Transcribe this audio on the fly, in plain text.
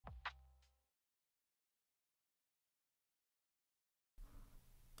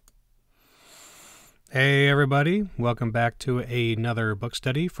Hey everybody, welcome back to another book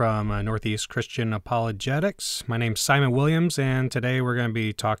study from Northeast Christian Apologetics. My name's Simon Williams, and today we're going to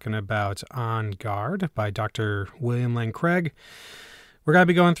be talking about On Guard by Dr. William Lane Craig. We're going to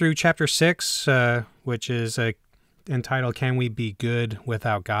be going through chapter 6, which is entitled, Can We Be Good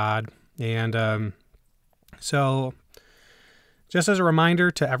Without God? And so just as a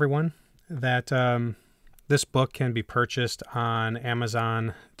reminder to everyone that this book can be purchased on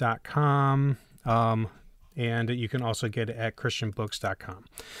Amazon.com, and you can also get it at christianbooks.com.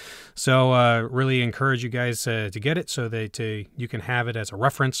 So really encourage you guys to get it so that you can have it as a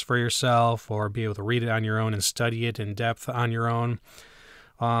reference for yourself or be able to read it on your own and study it in depth on your own.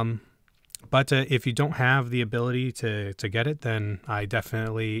 But if you don't have the ability to get it, then I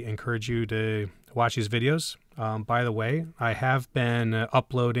definitely encourage you to watch these videos. By the way, I have been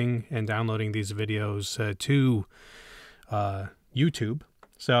uploading and downloading these videos to YouTube.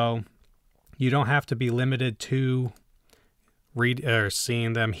 So you don't have to be limited to read or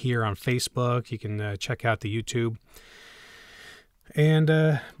seeing them here on Facebook. You can check out the YouTube.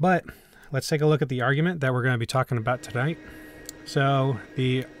 And but let's take a look at the argument that we're going to be talking about tonight. So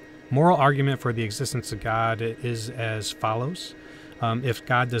the moral argument for the existence of God is as follows. If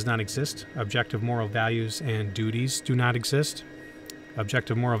God does not exist, objective moral values and duties do not exist.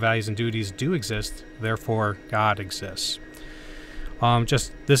 Objective moral values and duties do exist, therefore God exists.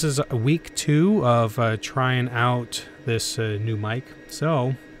 This is week 2 of trying out this new mic.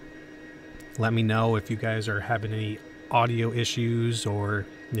 So let me know if you guys are having any audio issues or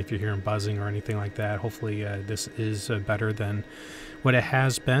if you're hearing buzzing or anything like that. Hopefully this is better than what it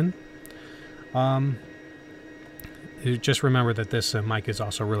has been. Just remember that this mic is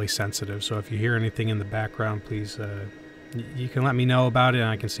also really sensitive. So if you hear anything in the background, please, you can let me know about it and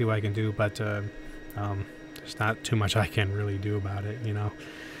I can see what I can do. But there's not too much I can really do about it, you know.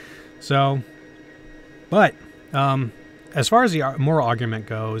 So, but as far as the moral argument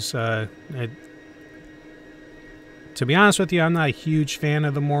goes, to be honest with you, I'm not a huge fan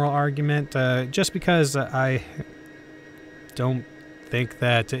of the moral argument, just because I don't think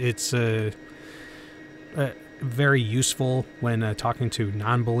that it's very useful when talking to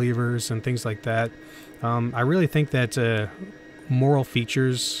non-believers and things like that. I really think that moral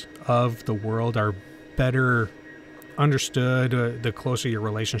features of the world are better understood the closer your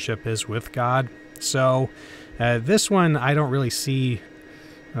relationship is with God. So this one I don't really see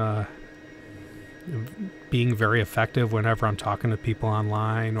being very effective whenever I'm talking to people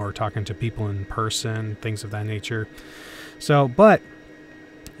online or talking to people in person, things of that nature. So, but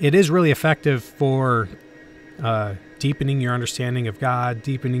it is really effective for deepening your understanding of God,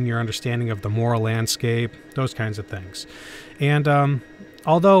 deepening your understanding of the moral landscape, those kinds of things. And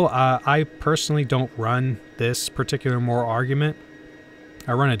although I personally don't run this particular moral argument,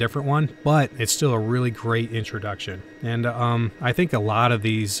 I run a different one, but it's still a really great introduction. And I think a lot of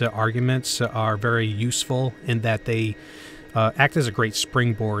these arguments are very useful in that they act as a great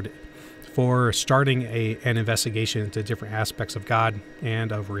springboard for starting an investigation into different aspects of God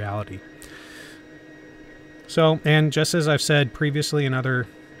and of reality. So, and just as I've said previously in other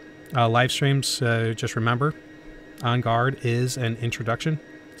live streams, just remember, On Guard is an introduction.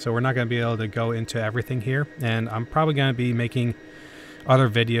 So we're not going to be able to go into everything here. And I'm probably going to be making other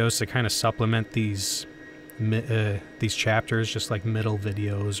videos to kind of supplement these chapters, just like middle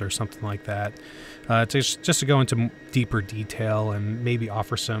videos or something like that. Just to go into deeper detail and maybe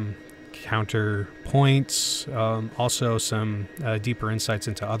offer some counterpoints, also some deeper insights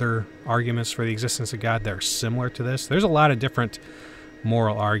into other arguments for the existence of God that are similar to this. There's a lot of different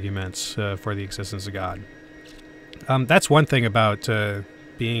moral arguments for the existence of God. That's one thing about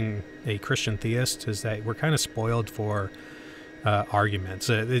being a Christian theist, is that we're kind of spoiled for arguments.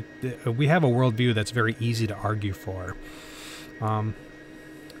 We have a worldview that's very easy to argue for.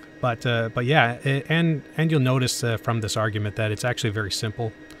 But yeah, and you'll notice from this argument that it's actually very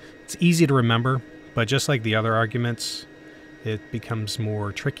simple. It's easy to remember, but just like the other arguments, it becomes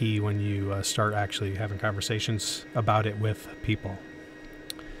more tricky when you start actually having conversations about it with people.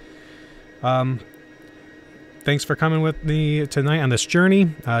 Thanks for coming with me tonight on this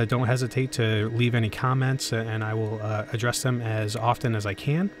journey. Don't hesitate to leave any comments, and I will address them as often as I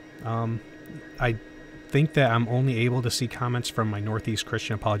can. I think that I'm only able to see comments from my Northeast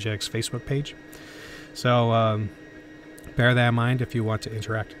Christian Apologetics Facebook page. So bear that in mind if you want to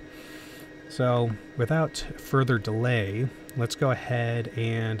interact. So without further delay, let's go ahead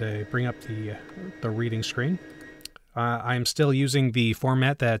and bring up the reading screen. I'm still using the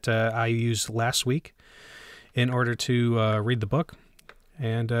format that I used last week in order to read the book,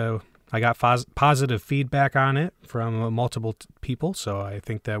 and I got positive feedback on it from multiple people, so I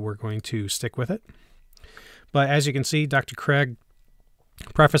think that we're going to stick with it. But as you can see, Dr. Craig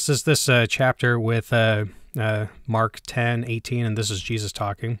prefaces this chapter with Mark 10:18, and this is Jesus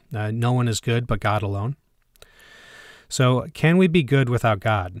talking. No one is good but God alone. So can we be good without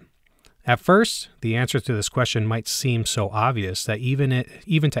God? At first, the answer to this question might seem so obvious that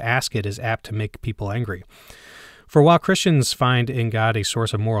even to ask it is apt to make people angry. For while Christians find in God a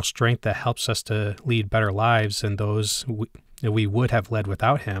source of moral strength that helps us to lead better lives than those we would have led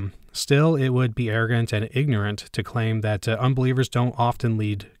without him, still it would be arrogant and ignorant to claim that unbelievers don't often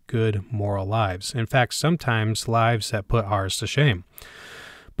lead good moral lives. In fact, sometimes lives that put ours to shame.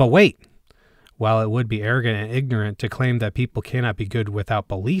 But wait, while it would be arrogant and ignorant to claim that people cannot be good without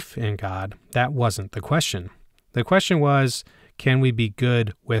belief in God, that wasn't the question. The question was, can we be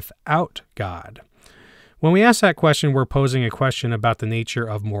good without God? When we ask that question, we're posing a question about the nature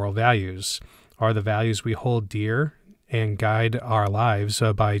of moral values. Are the values we hold dear and guide our lives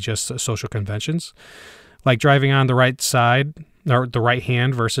by just social conventions, like driving on the right side or the right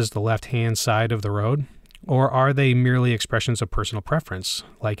hand versus the left hand side of the road? Or are they merely expressions of personal preference,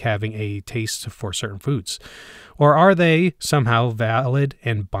 like having a taste for certain foods? Or are they somehow valid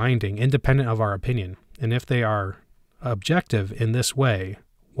and binding, independent of our opinion? And if they are objective in this way,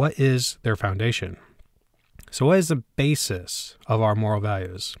 what is their foundation? So what is the basis of our moral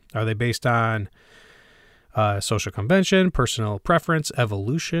values? Are they based on social convention, personal preference,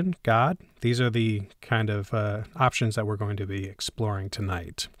 evolution, God? These are the kind of options that we're going to be exploring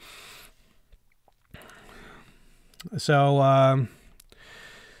tonight. So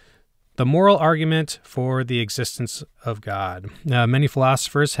the moral argument for the existence of God. Many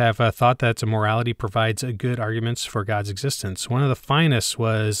philosophers have thought that morality provides good arguments for God's existence. One of the finest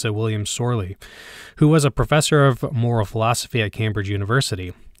was William Sorley, who was a professor of moral philosophy at Cambridge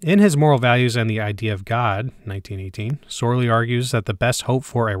University. In his Moral Values and the Idea of God, 1918, Sorley argues that the best hope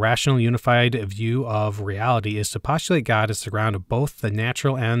for a rational, unified view of reality is to postulate God as the ground of both the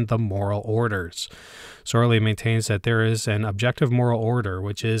natural and the moral orders. Sorley maintains that there is an objective moral order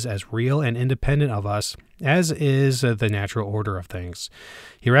which is as real and independent of us as is the natural order of things.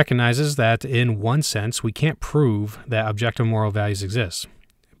 He recognizes that in one sense we can't prove that objective moral values exist.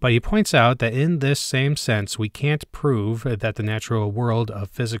 But he points out that in this same sense, we can't prove that the natural world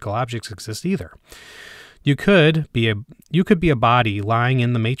of physical objects exists either. You could be a body lying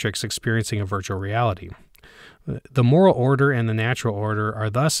in the matrix experiencing a virtual reality. The moral order and the natural order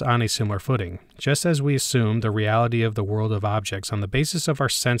are thus on a similar footing. Just as we assume the reality of the world of objects on the basis of our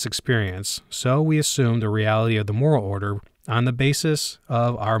sense experience, so we assume the reality of the moral order on the basis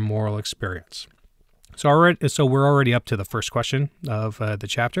of our moral experience. So we're already up to the first question of the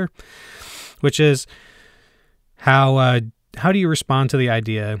chapter, which is how do you respond to the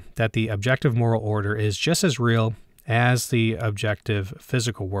idea that the objective moral order is just as real as the objective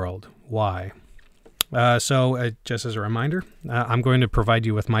physical world? Why? Just as a reminder, I'm going to provide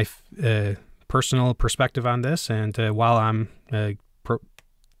you with my personal perspective on this, and while I'm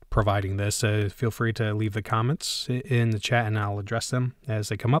providing this, feel free to leave the comments in the chat, and I'll address them as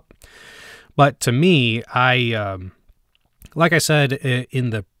they come up. But to me, like I said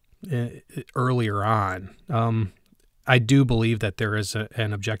earlier on, I do believe that there is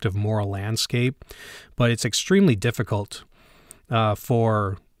an objective moral landscape, but it's extremely difficult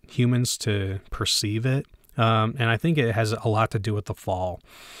for humans to perceive it, and I think it has a lot to do with the fall.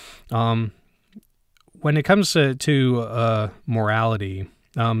 When it comes to morality,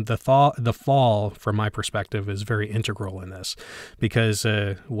 the fall, from my perspective, is very integral in this, because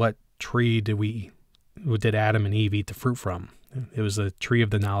what tree did Adam and Eve eat the fruit from? It was the tree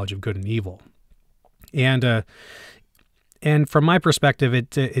of the knowledge of good and evil. And from my perspective, it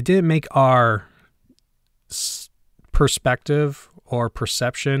didn't make our perspective or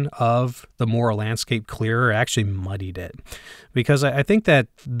perception of the moral landscape clearer. It actually muddied it, because I think that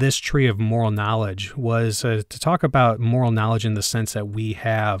this tree of moral knowledge was to talk about moral knowledge in the sense that we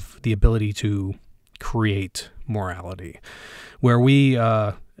have the ability to create morality, where we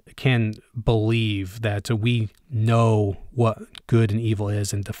can believe that we know what good and evil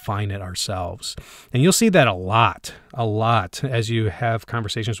is and define it ourselves. And you'll see that a lot as you have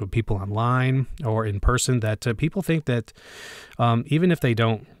conversations with people online or in person, that people think that even if they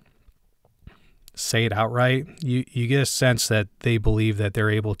don't say it outright, you get a sense that they believe that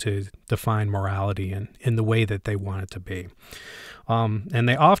they're able to define morality in the way that they want it to be. And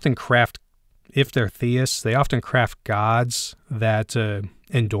they often craft, if they're theists, they often craft gods that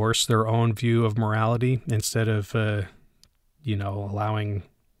endorse their own view of morality instead of, allowing,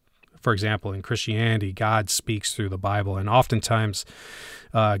 for example, in Christianity, God speaks through the Bible, and oftentimes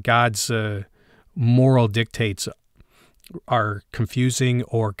God's moral dictates are confusing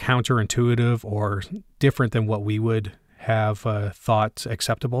or counterintuitive or different than what we would have thought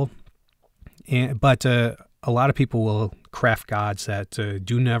acceptable. But a lot of people will craft gods that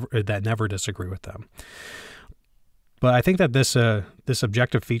never disagree with them. But I think that this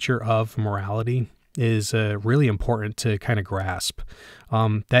objective feature of morality is really important to kind of grasp,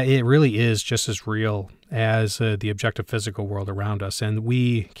 that it really is just as real as the objective physical world around us, and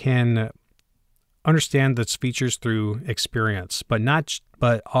we can understand its features through experience, but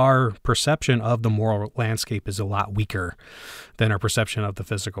our perception of the moral landscape is a lot weaker than our perception of the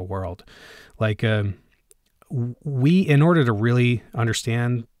physical world. Like in order to really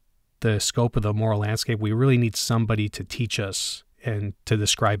understand the scope of the moral landscape, we really need somebody to teach us and to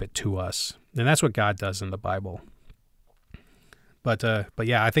describe it to us. And that's what God does in the Bible. But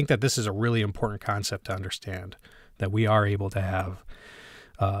yeah, I think that this is a really important concept to understand, that we are able to have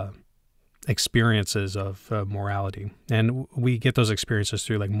experiences of morality. And we get those experiences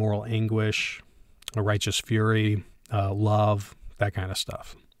through like moral anguish, a righteous fury, love, that kind of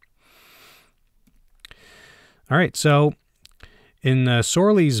stuff. All right, so in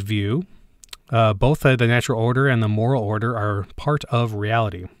Sorley's view, both the natural order and the moral order are part of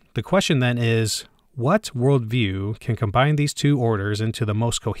reality. The question then is, what worldview can combine these two orders into the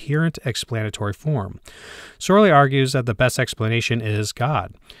most coherent explanatory form? Sorley argues that the best explanation is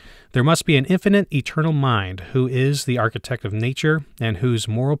God. There must be an infinite, eternal mind who is the architect of nature and whose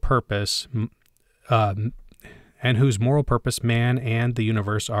moral purpose man and the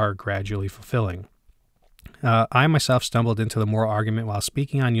universe are gradually fulfilling. I myself stumbled into the moral argument while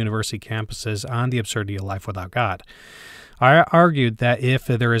speaking on university campuses on the absurdity of life without God. I argued that if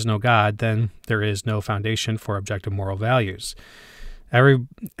there is no God, then there is no foundation for objective moral values.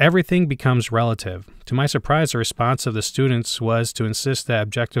 Everything becomes relative. To my surprise, the response of the students was to insist that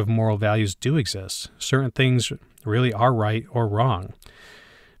objective moral values do exist. Certain things really are right or wrong.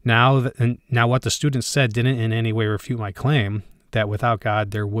 Now what the students said didn't in any way refute my claim that without God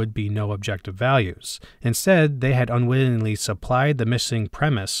there would be no objective values. Instead, they had unwittingly supplied the missing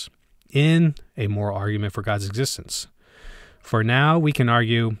premise in a moral argument for God's existence. For now, we can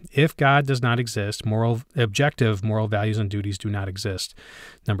argue, if God does not exist, objective moral values and duties do not exist.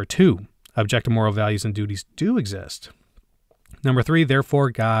 Number 2, objective moral values and duties do exist. Number 3,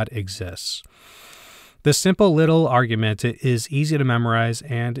 therefore God exists. This simple little argument is easy to memorize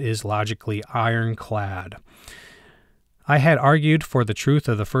and is logically ironclad. I had argued for the truth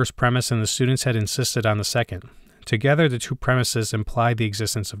of the first premise and the students had insisted on the second. Together, the two premises imply the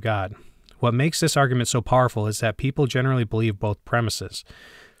existence of God. What makes this argument so powerful is that people generally believe both premises.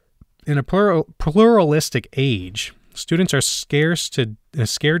 In a pluralistic age, students are scared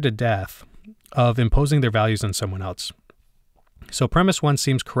to death of imposing their values on someone else. So premise 1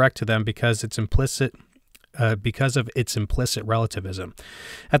 seems correct to them because of its implicit relativism.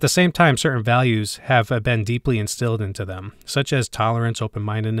 At the same time, certain values have been deeply instilled into them, such as tolerance,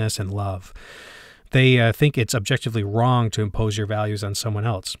 open-mindedness, and love. They think it's objectively wrong to impose your values on someone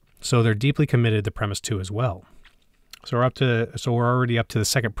else. So they're deeply committed to premise 2 as well. So we're already up to the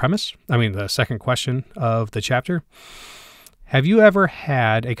second the second question of the chapter. Have you ever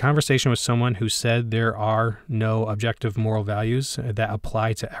had a conversation with someone who said there are no objective moral values that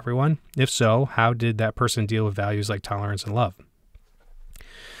apply to everyone? If so, how did that person deal with values like tolerance and love?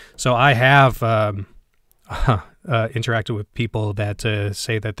 So I have interacted with people that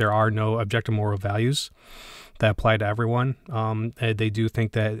say that there are no objective moral values that apply to everyone. They do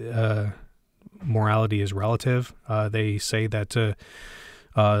think that morality is relative. They say that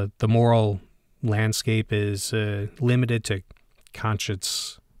the moral landscape is limited to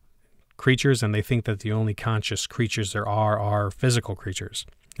conscious creatures, and they think that the only conscious creatures there are physical creatures,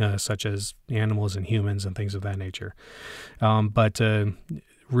 such as animals and humans and things of that nature. But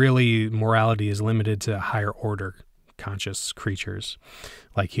really, morality is limited to higher order conscious creatures,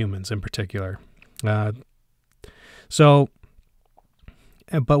 like humans in particular. But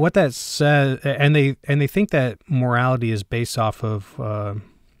what that says, and they think that morality is based off of.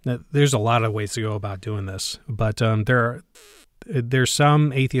 There's a lot of ways to go about doing this, but there's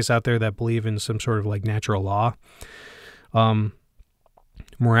some atheists out there that believe in some sort of like natural law,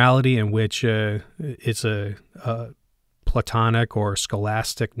 morality, in which it's a Platonic or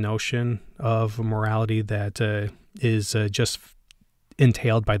scholastic notion of morality that is just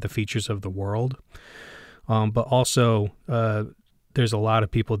entailed by the features of the world. But also, there's a lot of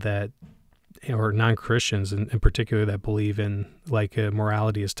people that, or non-Christians in particular, that believe in like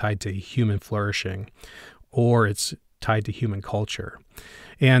morality is tied to human flourishing, or it's tied to human culture.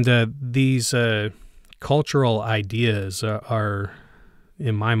 And these cultural ideas are,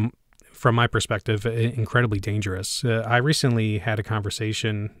 in my from my perspective, incredibly dangerous. I recently had a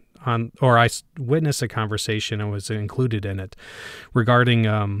conversation I witnessed a conversation and was included in it regarding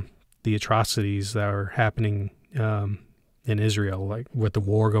the atrocities that are happening in Israel, like with the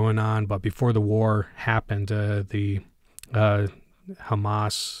war going on. But before the war happened, the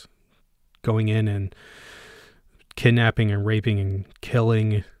Hamas going in and kidnapping and raping and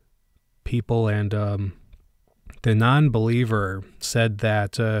killing people, and the non-believer said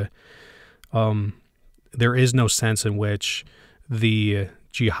that there is no sense in which the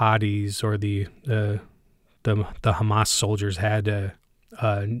jihadis or the Hamas soldiers had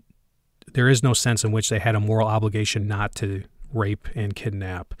there is no sense in which they had a moral obligation not to rape and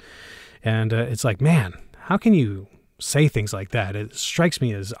kidnap. And it's like, man, how can you say things like that? It strikes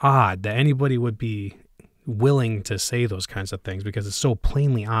me as odd that anybody would be willing to say those kinds of things, because it's so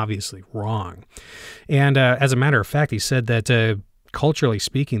plainly, obviously wrong. And as a matter of fact, he said that culturally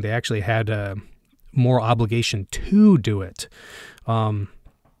speaking, they actually had a moral obligation to do it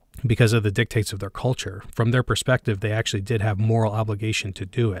because of the dictates of their culture. From their perspective, they actually did have moral obligation to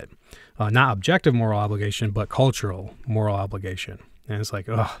do it. Not objective moral obligation, but cultural moral obligation. And it's like,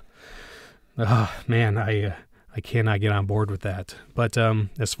 man, I cannot get on board with that. But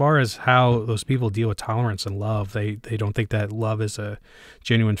as far as how those people deal with tolerance and love, they don't think that love is a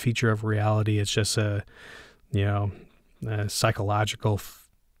genuine feature of reality. It's just a psychological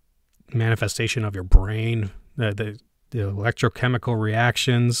manifestation of your brain, the electrochemical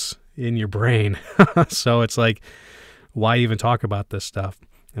reactions in your brain. So it's like, why even talk about this stuff?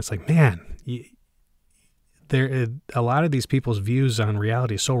 It's like, man, a lot of these people's views on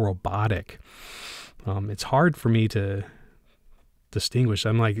reality is so robotic. It's hard for me to distinguish.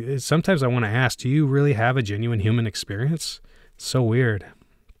 I'm like, sometimes I want to ask, do you really have a genuine human experience? It's so weird.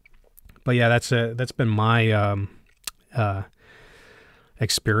 But yeah, that's been my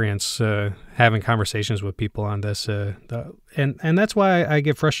experience having conversations with people on this, and that's why I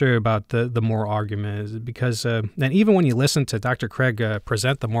get frustrated about the moral argument, is because and even when you listen to Dr. Craig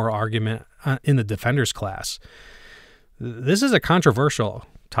present the moral argument in the defenders class, this is a controversial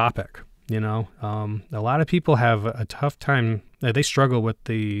topic. A lot of people have a tough time. They struggle with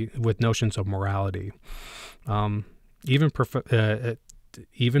notions of morality, even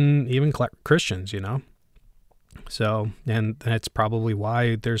Christians. So, and that's probably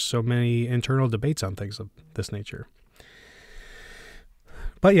why there's so many internal debates on things of this nature.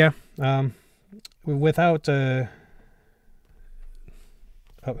 But yeah, without,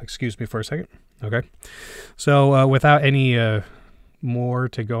 excuse me for a second. Okay. So, without any, more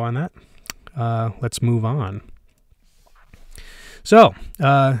to go on that, let's move on. So,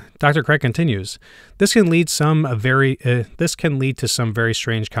 Dr. Craig continues, this can lead to some very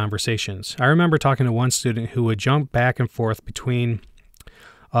strange conversations. I remember talking to one student who would jump back and forth between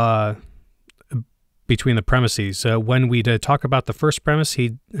the premises. When we'd talk about the first premise,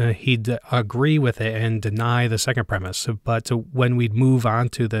 he'd agree with it and deny the second premise. But when we'd move on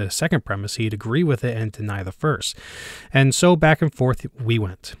to the second premise, he'd agree with it and deny the first. And so back and forth we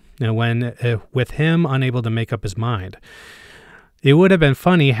went. With him unable to make up his mind. It would have been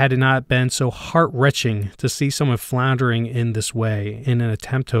funny had it not been so heart-wrenching to see someone floundering in this way in an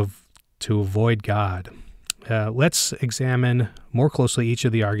attempt to avoid God. Let's examine more closely each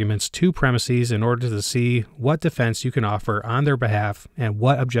of the argument's two premises in order to see what defense you can offer on their behalf and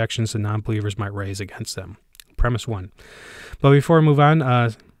what objections the non-believers might raise against them. Premise one. But before we move on,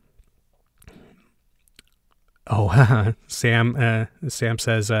 Sam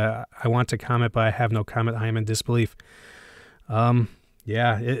says, I want to comment, but I have no comment. I am in disbelief.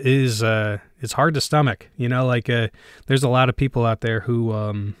 Yeah, it is, it's hard to stomach, there's a lot of people out there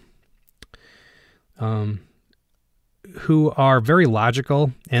who are very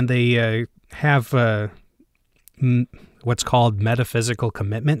logical, and they, have, what's called metaphysical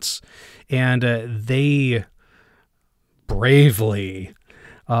commitments, and, they bravely,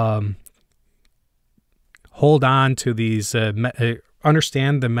 hold on to these,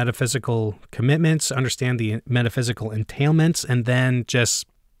 understand the metaphysical commitments, understand the metaphysical entailments, and then just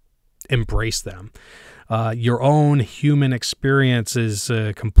embrace them. Your own human experience is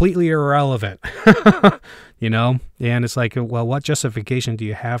completely irrelevant, and it's like, well, what justification do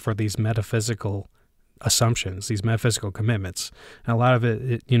you have for these metaphysical assumptions, these metaphysical commitments? And a lot of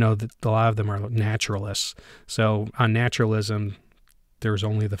a lot of them are naturalists. So on naturalism, there's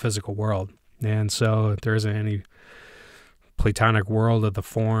only the physical world. And so there isn't any Platonic world of the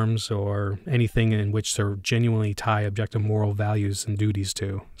forms or anything in which to genuinely tie objective moral values and duties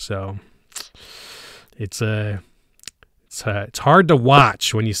to. So it's hard to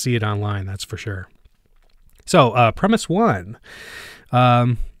watch when you see it online, that's for sure. So premise one,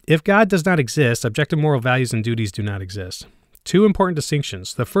 If God does not exist, objective moral values and duties do not exist. Two important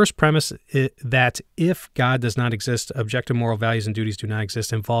distinctions. The first premise is that if God does not exist, objective moral values and duties do not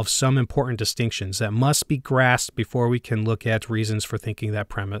exist involves some important distinctions that must be grasped before we can look at reasons for thinking that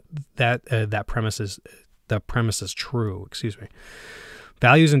premise is true. Excuse me.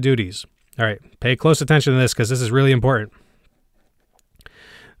 Values and duties. All right, pay close attention to this because this is really important.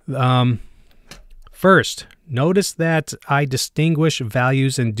 First, notice that I distinguish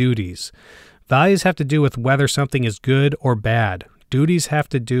values and duties. Values have to do with whether something is good or bad. Duties have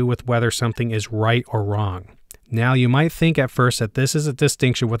to do with whether something is right or wrong. Now, you might think at first that this is a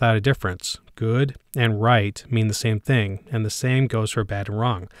distinction without a difference. Good and right mean the same thing, and the same goes for bad and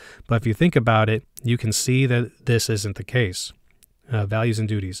wrong. But if you think about it, you can see that this isn't the case. Values and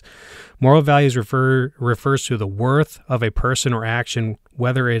duties. Moral values refers to the worth of a person or action,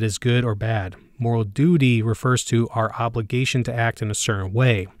 whether it is good or bad. Moral duty refers to our obligation to act in a certain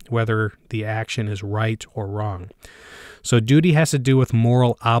way, whether the action is right or wrong. So duty has to do with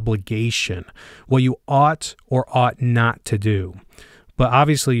moral obligation, what you ought or ought not to do. But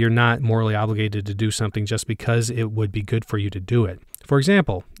obviously you're not morally obligated to do something just because it would be good for you to do it. For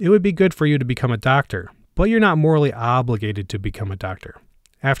example, it would be good for you to become a doctor, but you're not morally obligated to become a doctor.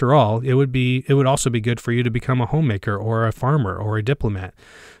 After all, it would also be good for you to become a homemaker or a farmer or a diplomat,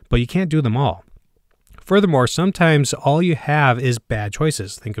 but you can't do them all. Furthermore, sometimes all you have is bad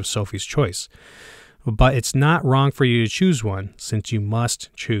choices. Think of Sophie's choice. But it's not wrong for you to choose one, since you must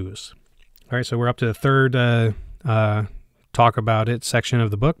choose. All right, so we're up to the third talk about it section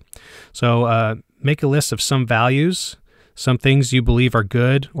of the book. So make a list of some values, some things you believe are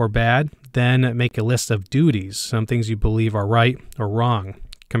good or bad. Then make a list of duties, some things you believe are right or wrong.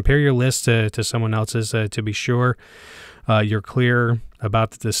 Compare your list to someone else's to be sure you're clear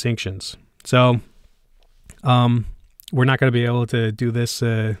about the distinctions. So we're not going to be able to do this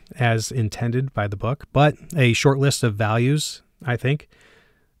as intended by the book, but a short list of values, I think,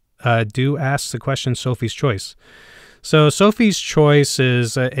 do ask the question Sophie's choice. So Sophie's choice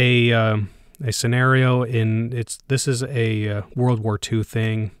is a scenario this is a World War II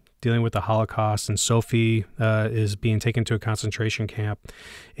thing, dealing with the Holocaust, and Sophie is being taken to a concentration camp,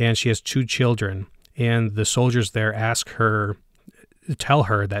 and she has 2 children, and the soldiers there tell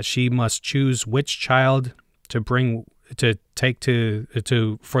her that she must choose which child for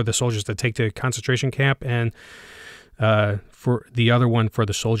the soldiers to take to a concentration camp, and for the other one for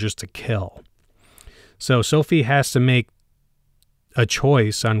the soldiers to kill. So Sophie has to make a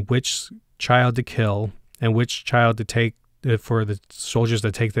choice on which child to kill and which child to take for the soldiers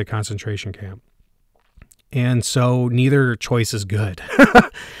to take the concentration camp. And so neither choice is good.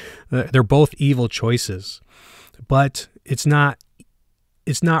 They're both evil choices. But it's not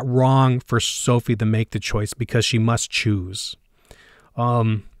wrong for Sophie to make the choice because she must choose.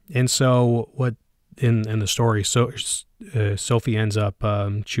 And so what in the story, Sophie ends up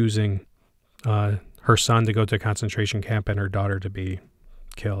choosing her son to go to a concentration camp and her daughter to be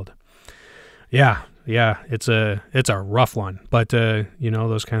killed. Yeah, it's a rough one, but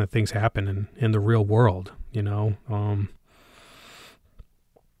those kind of things happen in the real world, and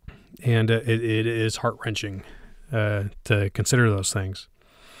it is heart-wrenching to consider those things.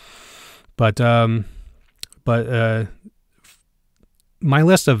 But my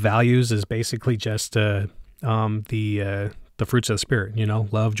list of values is basically just the fruits of the Spirit,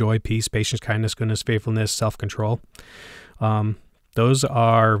 love, joy, peace, patience, kindness, goodness, faithfulness, self-control. Those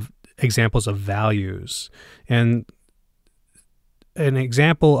are examples of values. And an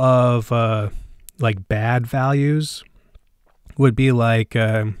example of like bad values would be like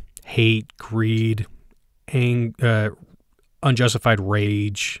hate, greed, unjustified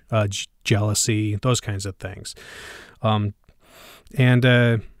rage, jealousy, those kinds of things. And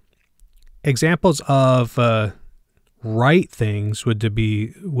examples of right things would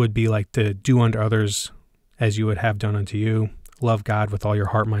be like to do unto others as you would have done unto you. Love God with all your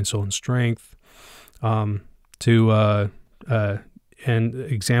heart, mind, soul, and strength. And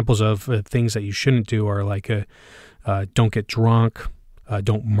examples of things that you shouldn't do are like don't get drunk,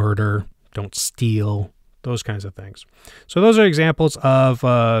 don't murder, don't steal, those kinds of things. So those are examples of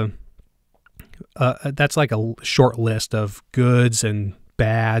that's like a short list of goods and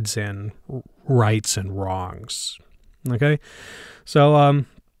bads and rights and wrongs. Okay, so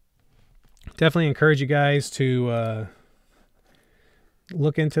definitely encourage you guys to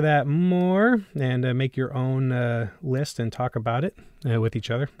look into that more and make your own list and talk about it with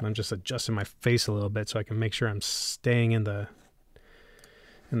each other. I'm just adjusting my face a little bit so I can make sure I'm staying in the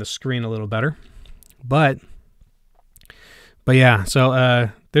screen a little better. But yeah, so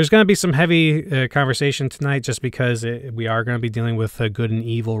There's going to be some heavy conversation tonight just because we are going to be dealing with good and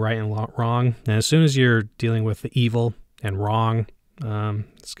evil, right and wrong. And as soon as you're dealing with the evil and wrong,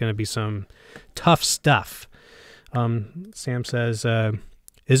 it's going to be some tough stuff. Sam says,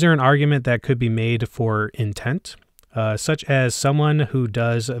 is there an argument that could be made for intent, such as someone who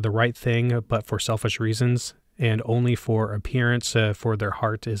does the right thing but for selfish reasons and only for appearance, for their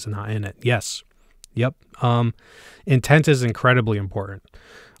heart is not in it? Yes. Yep. Intent is incredibly important.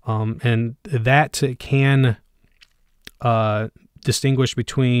 And that can distinguish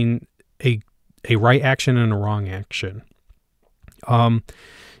between a right action and a wrong action.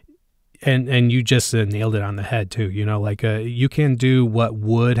 And you just nailed it on the head too. You know, like you can do what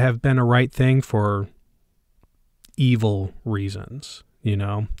would have been a right thing for evil reasons, you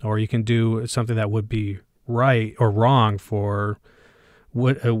know, or you can do something that would be right or wrong for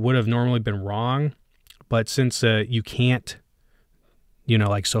what would have normally been wrong. But since you can't, you know,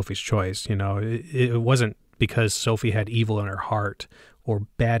 like Sophie's Choice, you know, it wasn't because Sophie had evil in her heart or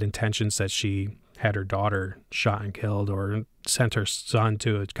bad intentions that she had her daughter shot and killed or sent her son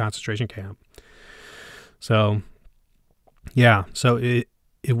to a concentration camp. So, yeah, so it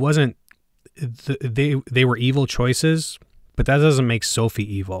wasn't, they were evil choices, but that doesn't make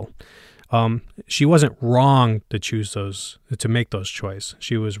Sophie evil. She wasn't wrong to choose to make those choices.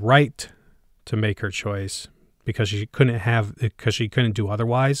 She was right to make her choice because she couldn't do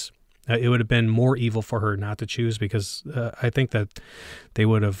otherwise. It would have been more evil for her not to choose because I think that they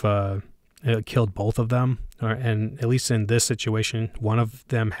would have killed both of them. And at least in this situation, one of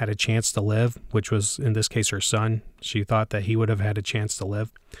them had a chance to live, which was in this case her son. She thought that he would have had a chance to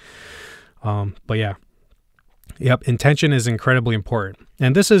live. But yeah, yep, intention is incredibly important.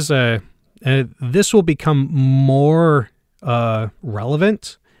 And this is this will become more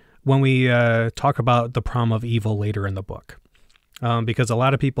relevant when we talk about the problem of evil later in the book, because a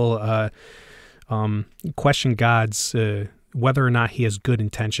lot of people question God's whether or not he has good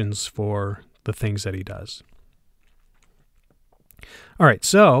intentions for the things that he does. All right,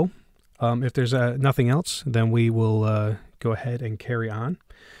 so if there's nothing else, then we will go ahead and carry on.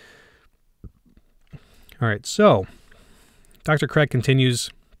 All right, so Dr. Craig continues.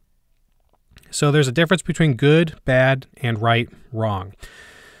 So there's a difference between good, bad, and right, wrong.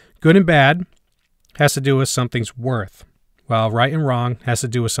 Good and bad has to do with something's worth, while right and wrong has to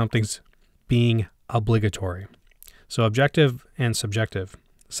do with something's being obligatory. So objective and subjective.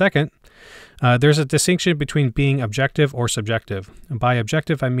 Second, there's a distinction between being objective or subjective. And by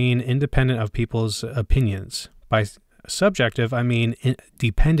objective, I mean independent of people's opinions. By subjective, I mean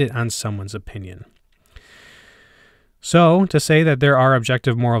dependent on someone's opinion. So, to say that there are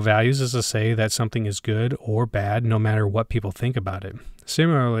objective moral values is to say that something is good or bad no matter what people think about it.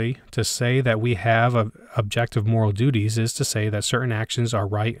 Similarly, to say that we have objective moral duties is to say that certain actions are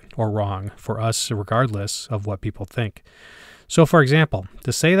right or wrong for us regardless of what people think. So, for example,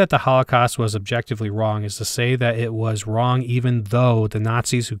 to say that the Holocaust was objectively wrong is to say that it was wrong even though the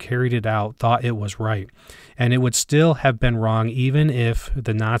Nazis who carried it out thought it was right. And it would still have been wrong even if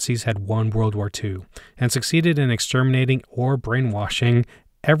the Nazis had won World War II and succeeded in exterminating or brainwashing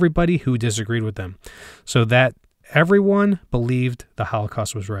everybody who disagreed with them, so that everyone believed the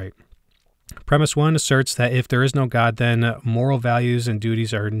Holocaust was right. Premise 1 asserts that if there is no God, then moral values and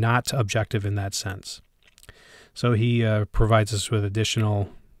duties are not objective in that sense. So he provides us with additional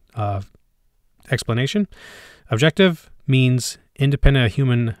explanation. Objective means independent of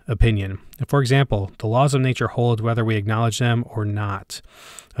human opinion. For example, the laws of nature hold whether we acknowledge them or not,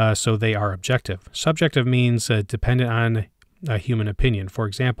 so they are objective. Subjective means dependent on human opinion. For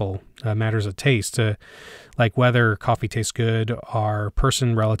example, matters of taste, like whether coffee tastes good, are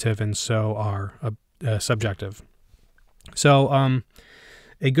person relative and so are subjective. So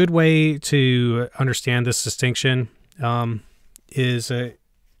a good way to understand this distinction is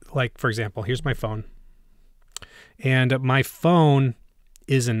like, for example, here's my phone. And my phone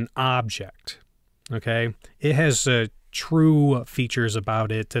is an object, okay? It has true features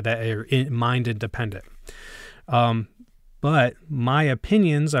about it that are mind independent. But my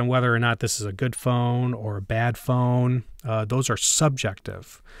opinions on whether or not this is a good phone or a bad phone, those are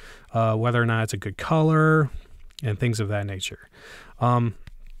subjective. Whether or not it's a good color and things of that nature.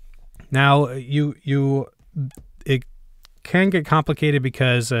 Now, it can get complicated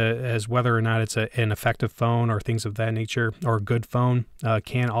because as whether or not it's an effective phone or things of that nature, or a good phone,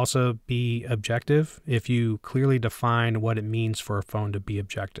 can also be objective if you clearly define what it means for a phone to be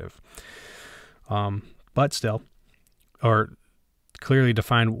objective. But still, or clearly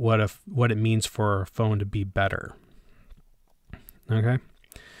define what it means for a phone to be better. Okay.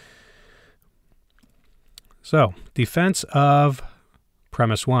 So, defense of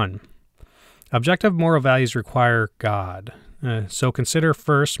Premise 1. Objective moral values require God. So consider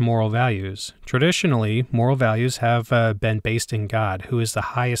first moral values. Traditionally, moral values have been based in God, who is the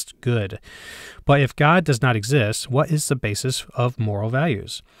highest good. But if God does not exist, what is the basis of moral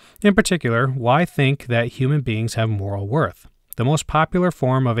values? In particular, why think that human beings have moral worth? The most popular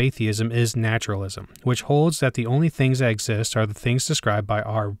form of atheism is naturalism, which holds that the only things that exist are the things described by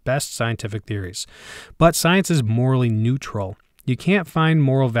our best scientific theories. But science is morally neutral. You can't find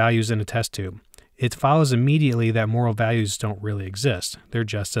moral values in a test tube. It follows immediately that moral values don't really exist. They're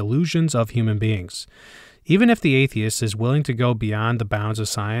just illusions of human beings. Even if the atheist is willing to go beyond the bounds of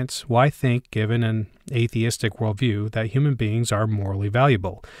science, why think, given an atheistic worldview, that human beings are morally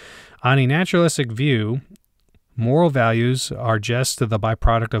valuable? On a naturalistic view, moral values are just the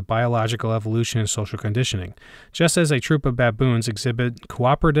byproduct of biological evolution and social conditioning. Just as a troop of baboons exhibit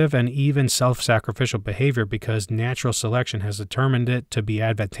cooperative and even self-sacrificial behavior because natural selection has determined it to be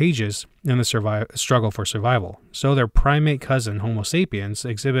advantageous in the struggle for survival, so their primate cousin, Homo sapiens,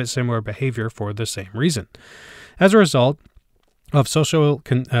 exhibit similar behavior for the same reason. As a result of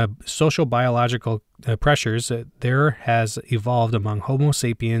social biological pressures, there has evolved among Homo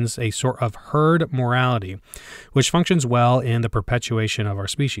sapiens a sort of herd morality, which functions well in the perpetuation of our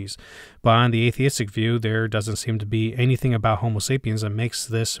species. But on the atheistic view, there doesn't seem to be anything about Homo sapiens that makes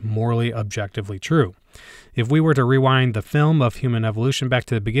this morally objectively true. If we were to rewind the film of human evolution back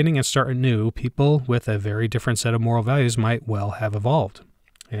to the beginning and start anew, people with a very different set of moral values might well have evolved.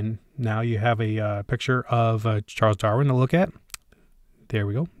 And now you have a picture of Charles Darwin to look at. There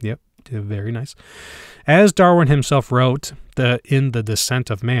we go. Yep. Very nice. As Darwin himself wrote in The Descent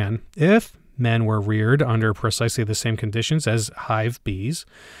of Man, if men were reared under precisely the same conditions as hive bees,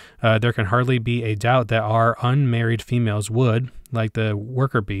 there can hardly be a doubt that our unmarried females would, like the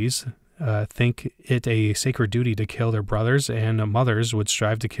worker bees, think it a sacred duty to kill their brothers, and mothers would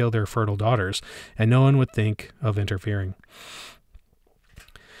strive to kill their fertile daughters, and no one would think of interfering.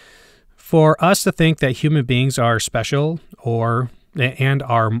 For us to think that human beings are special and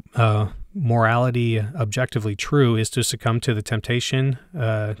our morality objectively true is to succumb to the temptation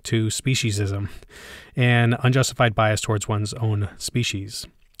to speciesism and unjustified bias towards one's own species.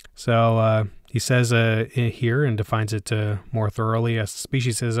 So he says here and defines it more thoroughly as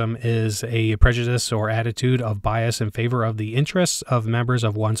speciesism is a prejudice or attitude of bias in favor of the interests of members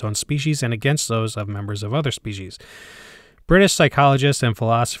of one's own species and against those of members of other species. British psychologist and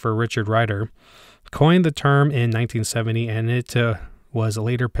philosopher Richard Ryder coined the term in 1970, and it was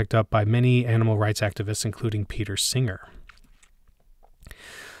later picked up by many animal rights activists, including Peter Singer.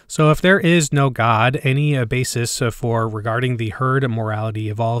 So if there is no God, any basis for regarding the herd morality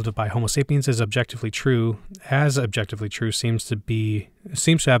evolved by Homo sapiens as objectively true seems to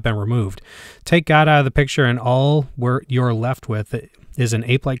have been removed. Take God out of the picture and all you're left with is an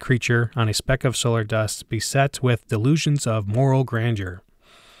ape-like creature on a speck of solar dust beset with delusions of moral grandeur.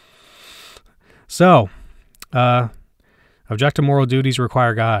 So, objective moral duties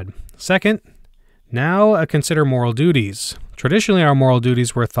require God. Second, now consider moral duties. Traditionally, our moral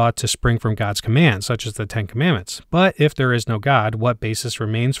duties were thought to spring from God's commands, such as the Ten Commandments. But if there is no God, what basis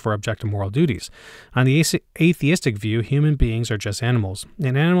remains for objective moral duties? On the atheistic view, human beings are just animals,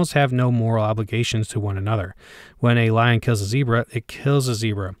 and animals have no moral obligations to one another. When a lion kills a zebra, it kills a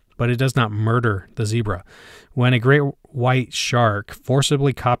zebra, but it does not murder the zebra. When a great white shark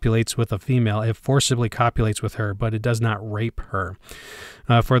forcibly copulates with a female, it forcibly copulates with her, but it does not rape her.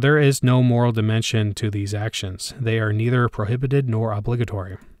 For there is no moral dimension to these actions. They are neither prohibited nor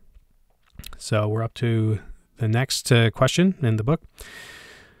obligatory. So we're up to the next question in the book.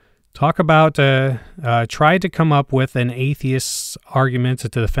 Talk about, try to come up with an atheist's argument to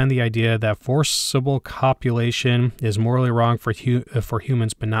defend the idea that forcible copulation is morally wrong for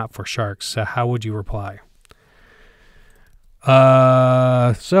humans but not for sharks. How would you reply? Like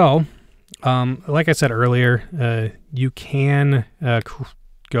I said earlier, you can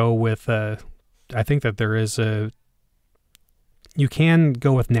go with, I think that there is you can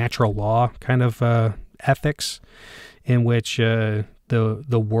go with natural law kind of ethics in which the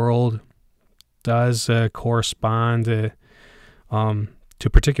world does correspond to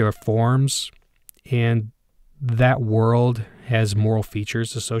particular forms, and that world has moral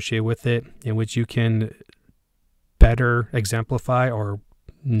features associated with it in which you can better exemplify or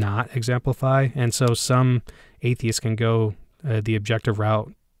not exemplify. And so some atheists can go the objective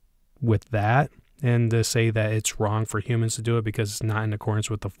route with that and to say that it's wrong for humans to do it because it's not in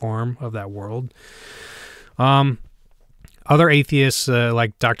accordance with the form of that world. Other atheists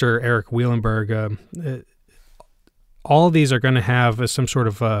like Dr. Eric Wielenberg, all of these are going to have some sort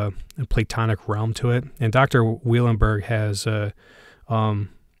of a Platonic realm to it. And Dr. Wielenberg has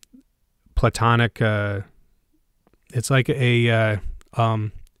Platonic. It's like a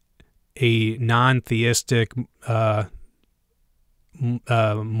non-theistic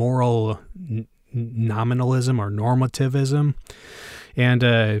moral nominalism or normativism.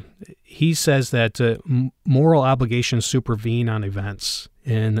 And he says that moral obligations supervene on events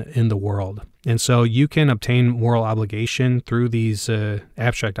in the world. And so you can obtain moral obligation through these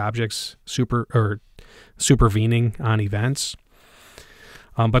abstract objects supervening on events.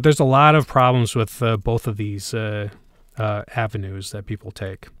 But there's a lot of problems with both of these avenues that people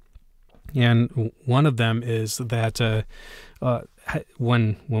take. And one of them is that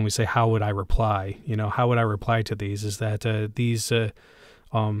when we say, how would I reply? How would I reply to these? Is that these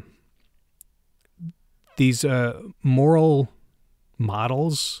moral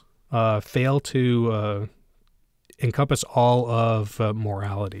models fail to encompass all of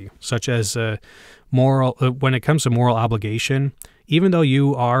morality, such as when it comes to moral obligation. Even though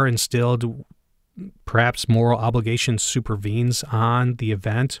you are instilled, perhaps moral obligation supervenes on the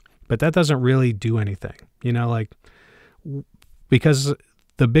event, but that doesn't really do anything, because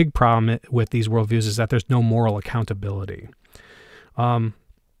the big problem with these worldviews is that there's no moral accountability.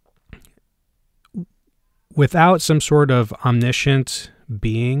 Without some sort of omniscient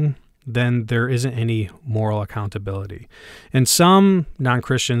being, then there isn't any moral accountability. And some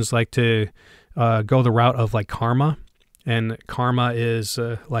non-Christians like to go the route of like karma, and karma is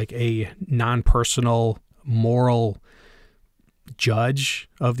like a non-personal moral judge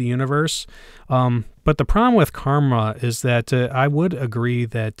of the universe. But the problem with karma is that I would agree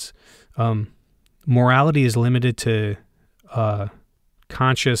that morality is limited to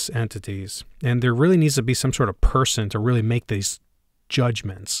conscious entities, and there really needs to be some sort of person to really make these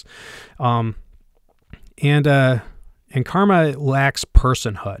judgments. And karma lacks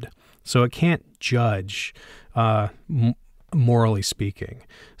personhood, so it can't judge morally speaking.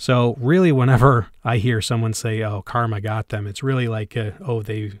 So really, whenever I hear someone say, oh, karma got them, it's really like, oh,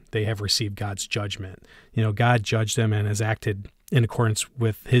 they have received God's judgment. God judged them and has acted in accordance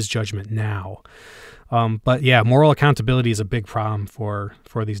with his judgment now. But yeah, moral accountability is a big problem for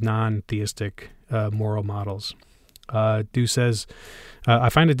these non-theistic moral models. Du says, I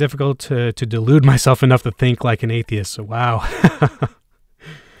find it difficult to delude myself enough to think like an atheist. So, wow.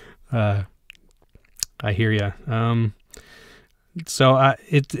 I hear you. So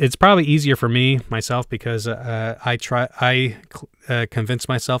it's probably easier for me myself because I convinced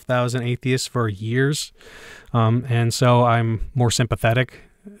myself that I was an atheist for years, and so I'm more sympathetic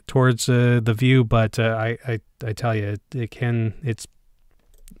towards the view. But I tell you, it can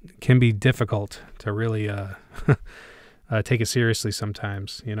be difficult to really take it seriously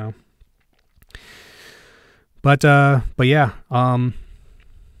sometimes, But yeah.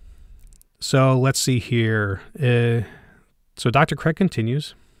 So let's see here. So Dr. Craig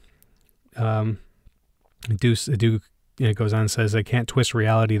continues. Du goes on and says, I can't twist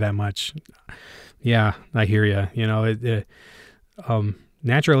reality that much. Yeah, I hear you.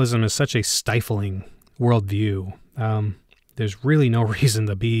 Naturalism is such a stifling worldview. There's really no reason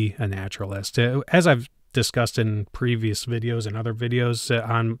to be a naturalist. As I've discussed in previous videos and other videos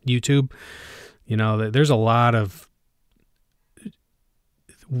on YouTube, there's a lot of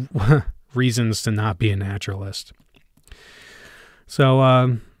reasons to not be a naturalist.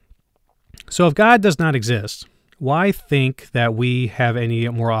 So if God does not exist, why think that we have any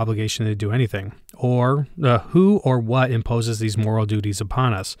moral obligation to do anything? Or who or what imposes these moral duties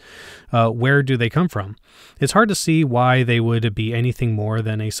upon us? Where do they come from? It's hard to see why they would be anything more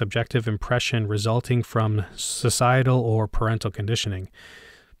than a subjective impression resulting from societal or parental conditioning.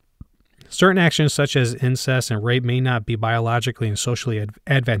 Certain actions such as incest and rape may not be biologically and socially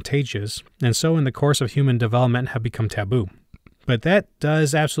advantageous, and so in the course of human development have become taboo. But that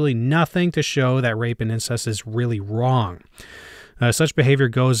does absolutely nothing to show that rape and incest is really wrong. Such behavior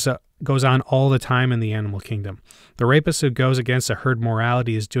goes on all the time in the animal kingdom. The rapist who goes against a herd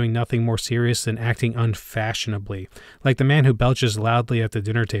morality is doing nothing more serious than acting unfashionably, like the man who belches loudly at the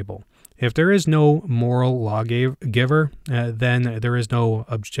dinner table. If there is no moral lawgiver, then there is no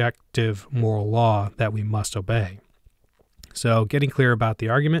objective moral law that we must obey. So, getting clear about the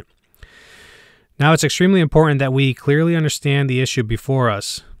argument. Now, it's extremely important that we clearly understand the issue before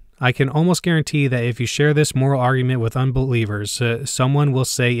us. I can almost guarantee that if you share this moral argument with unbelievers, someone will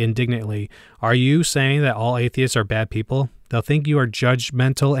say indignantly, "Are you saying that all atheists are bad people?" They'll think you are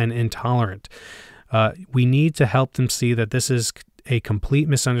judgmental and intolerant. We need to help them see that this is a complete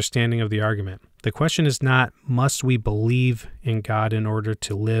misunderstanding of the argument. The question is not, must we believe in God in order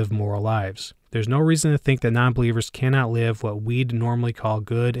to live moral lives? There's no reason to think that non-believers cannot live what we'd normally call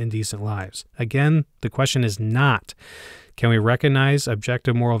good and decent lives. Again, the question is not, Can we recognize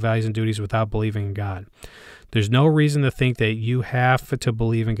objective moral values and duties without believing in God? There's no reason to think that you have to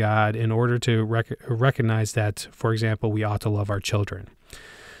believe in God in order to recognize that, for example, we ought to love our children.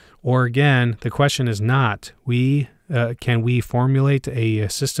 Or again, the question is not, can we formulate a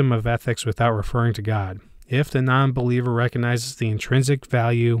system of ethics without referring to God? If the non-believer recognizes the intrinsic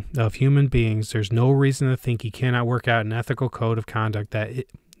value of human beings, there's no reason to think he cannot work out an ethical code of conduct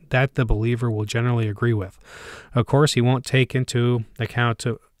that the believer will generally agree with. Of course, he won't take into account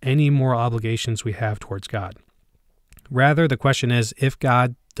any moral obligations we have towards God. Rather, the question is, if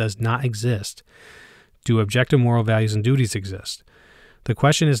God does not exist, do objective moral values and duties exist? The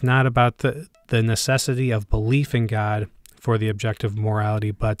question is not about the necessity of belief in God for the objective morality,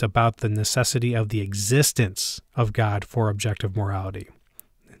 but about the necessity of the existence of God for objective morality.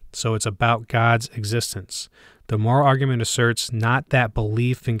 So it's about God's existence. The moral argument asserts not that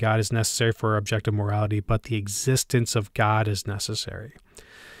belief in God is necessary for objective morality, but the existence of God is necessary.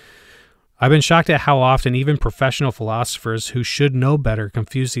 I've been shocked at how often even professional philosophers who should know better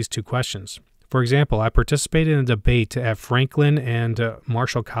confuse these two questions. For example, I participated in a debate at Franklin and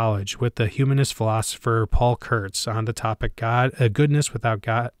Marshall College with the humanist philosopher Paul Kurtz on the topic goodness without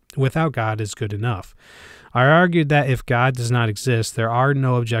God is good enough. I argued that if God does not exist, there are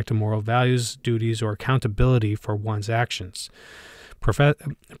no objective moral values, duties, or accountability for one's actions.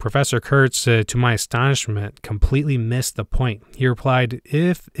 Professor Kurtz, to my astonishment, completely missed the point. He replied,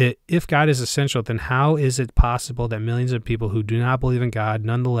 if God is essential, then how is it possible that millions of people who do not believe in God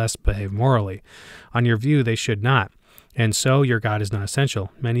nonetheless behave morally? On your view, they should not. And so your God is not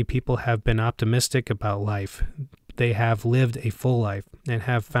essential. Many people have been optimistic about life. They have lived a full life and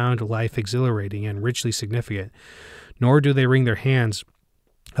have found life exhilarating and richly significant. Nor do they wring their hands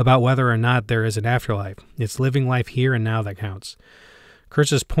about whether or not there is an afterlife. It's living life here and now that counts.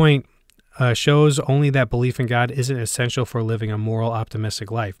 Kurtz's point shows only that belief in God isn't essential for living a moral,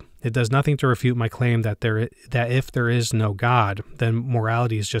 optimistic life. It does nothing to refute my claim that if there is no God, then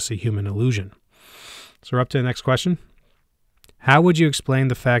morality is just a human illusion. So we're up to the next question. How would you explain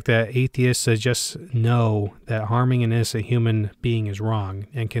the fact that atheists just know that harming an innocent human being is wrong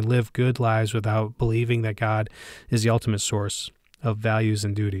and can live good lives without believing that God is the ultimate source of values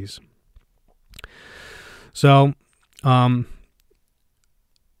and duties? So,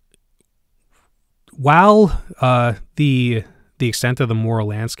 while the extent of the moral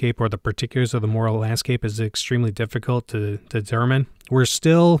landscape or the particulars of the moral landscape is extremely difficult to determine, we're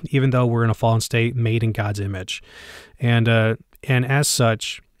still, even though we're in a fallen state, made in God's image. And as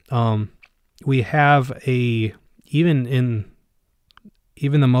such, we have even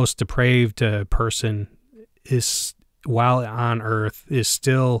the most depraved person is, while on earth, is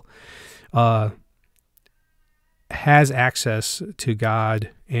still has access to God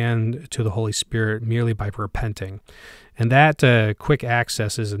and to the Holy Spirit merely by repenting. And that quick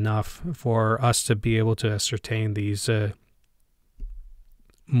access is enough for us to be able to ascertain these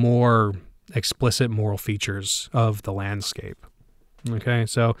more explicit moral features of the landscape. Okay,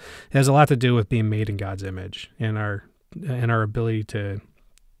 so it has a lot to do with being made in God's image and our ability to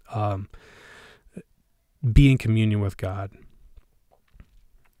be in communion with God.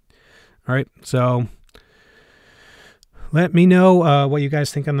 All right, so let me know what you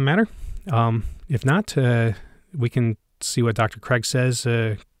guys think on the matter. If not, we can see what Dr. Craig says.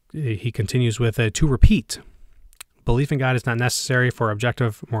 He continues with, to repeat, belief in God is not necessary for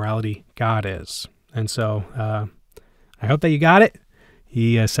objective morality. God is. And so I hope that you got it.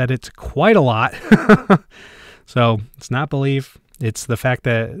 He said it quite a lot. So it's not belief. It's the fact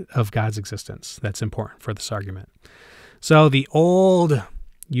that of God's existence that's important for this argument. So the old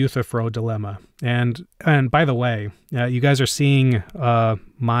Euthyphro dilemma. And by the way, you guys are seeing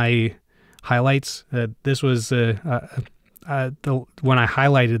my highlights. This was when I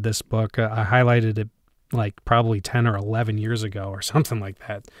highlighted this book, I highlighted it like probably 10 or 11 years ago or something like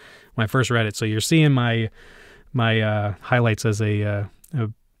that when I first read it. So you're seeing my highlights as a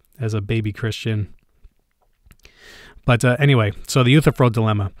baby Christian. But anyway, so the Euthyphro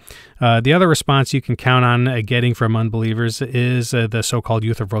dilemma. The other response you can count on getting from unbelievers is the so-called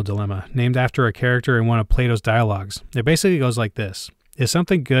Euthyphro dilemma, named after a character in one of Plato's dialogues. It basically goes like this. Is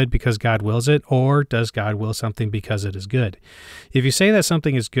something good because God wills it, or does God will something because it is good? If you say that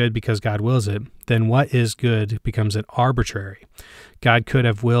something is good because God wills it, then what is good becomes an arbitrary. God could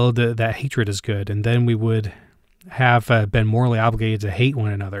have willed that hatred is good, and then we would have been morally obligated to hate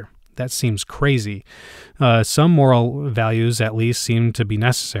one another. That seems crazy. Some moral values, at least, seem to be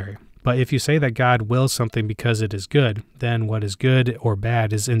necessary. But if you say that God wills something because it is good, then what is good or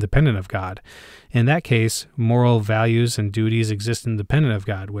bad is independent of God. In that case, moral values and duties exist independent of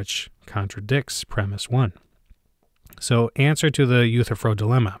God, which contradicts premise 1. So, answer to the Euthyphro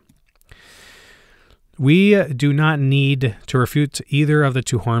dilemma. We do not need to refute either of the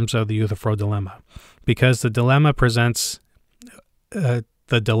two harms of the Euthyphro dilemma, because the dilemma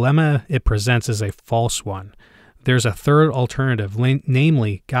it presents is a false one. There's a third alternative,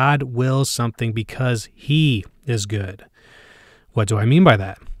 namely, God wills something because he is good. What do I mean by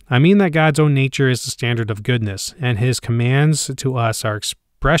that? I mean that God's own nature is the standard of goodness, and his commands to us are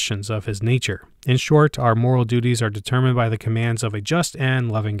expressions of his nature. In short, our moral duties are determined by the commands of a just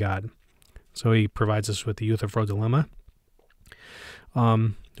and loving God. So he provides us with the Euthyphro dilemma.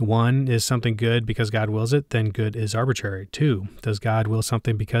 One, is something good because God wills it? Then good is arbitrary. Two, does God will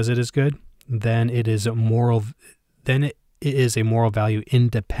something because it is good? Then it is a moral value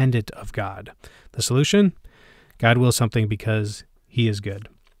independent of God. The solution? God wills something because he is good.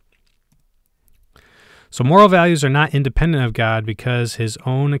 So moral values are not independent of God because his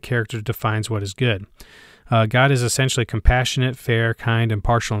own character defines what is good. God is essentially compassionate, fair, kind,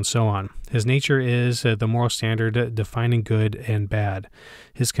 impartial, and so on. His nature is the moral standard defining good and bad.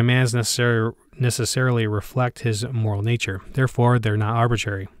 His commands necessarily reflect his moral nature. Therefore, they're not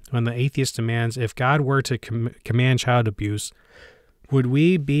arbitrary. When the atheist demands, if God were to command child abuse, would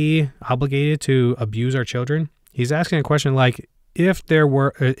we be obligated to abuse our children? He's asking a question like, if there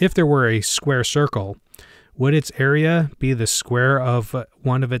were a square circle, would its area be the square of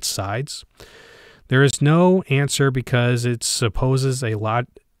one of its sides? There is no answer because what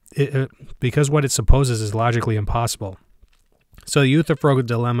it supposes is logically impossible. So the Euthyphro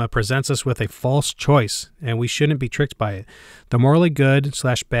dilemma presents us with a false choice, and we shouldn't be tricked by it. The morally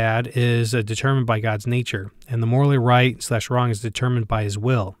good/bad is determined by God's nature, and the morally right/wrong is determined by his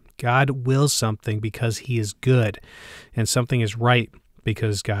will. God wills something because he is good, and something is right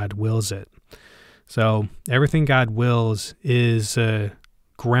because God wills it. So everything God wills is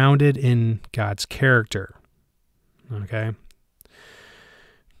grounded in God's character. Okay?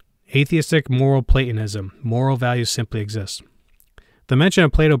 Atheistic moral Platonism. Moral values simply exist. The mention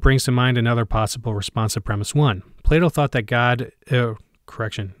of Plato brings to mind another possible response to premise 1. Plato thought that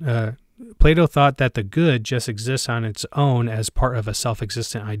Plato thought that the good just exists on its own as part of a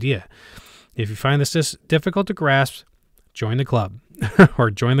self-existent idea. If you find this difficult to grasp, join the club or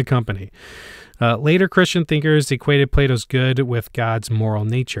join the company. Later Christian thinkers equated Plato's good with God's moral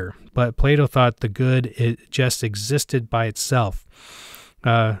nature, but Plato thought the good just existed by itself.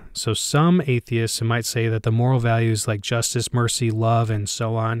 So some atheists might say that the moral values like justice, mercy, love, and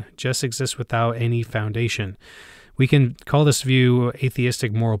so on just exist without any foundation. We can call this view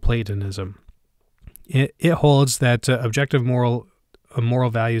atheistic moral Platonism. It holds that objective moral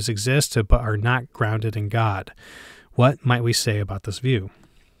values exist but are not grounded in God. What might we say about this view?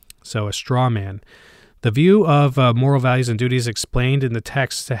 So a straw man. The view of moral values and duties explained in the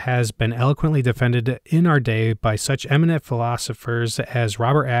text has been eloquently defended in our day by such eminent philosophers as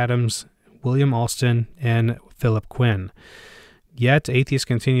Robert Adams, William Alston, and Philip Quinn. Yet atheists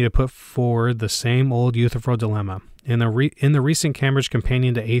continue to put forward the same old Euthyphro dilemma. In the recent Cambridge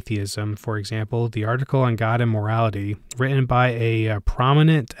Companion to Atheism, for example, the article on God and morality, written by a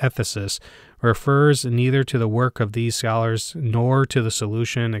prominent ethicist, refers neither to the work of these scholars nor to the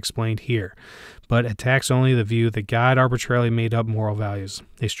solution explained here, but attacks only the view that God arbitrarily made up moral values,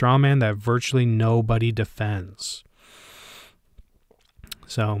 a straw man that virtually nobody defends.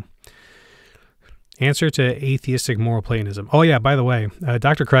 So, answer to atheistic moral Platonism. Oh yeah, by the way,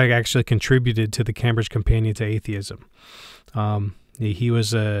 Dr. Craig actually contributed to the Cambridge Companion to Atheism. He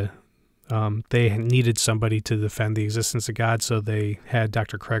was they needed somebody to defend the existence of God, so they had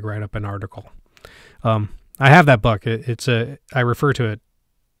Dr. Craig write up an article. I have that book. I refer to it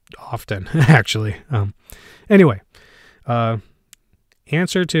often, actually. Anyway,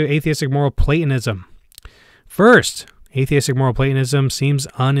 answer to atheistic moral Platonism. First, atheistic moral Platonism seems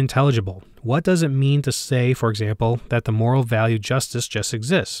unintelligible. What does it mean to say, for example, that the moral value justice just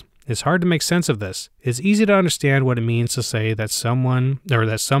exists? It's hard to make sense of this. It's easy to understand what it means to say that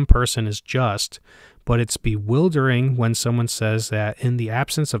some person is just, but it's bewildering when someone says that in the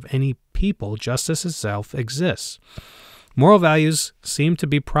absence of any people, justice itself exists. Moral values seem to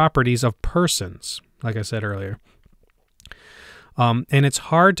be properties of persons, like I said earlier. And it's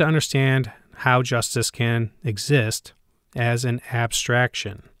hard to understand how justice can exist as an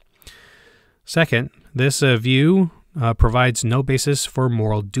abstraction. Second, this view provides no basis for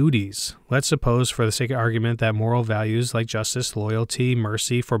moral duties. Let's suppose, for the sake of argument, that moral values like justice, loyalty,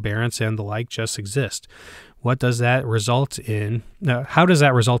 mercy, forbearance, and the like just exist. What does that result in? How does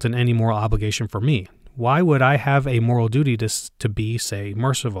that result in any moral obligation for me? Why would I have a moral duty to be, say,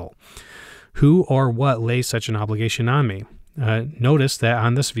 merciful? Who or what lays such an obligation on me? Notice that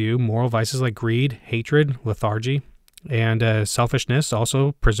on this view, moral vices like greed, hatred, lethargy, And selfishness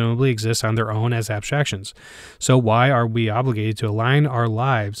also presumably exists on their own as abstractions. So why are we obligated to align our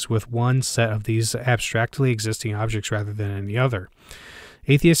lives with one set of these abstractly existing objects rather than any other?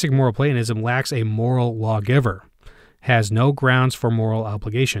 Atheistic moral Platonism lacks a moral lawgiver, has no grounds for moral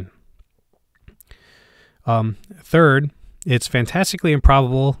obligation. Third, it's fantastically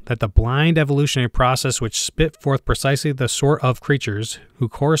improbable that the blind evolutionary process which spit forth precisely the sort of creatures who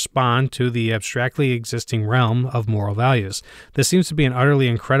correspond to the abstractly existing realm of moral values. This seems to be an utterly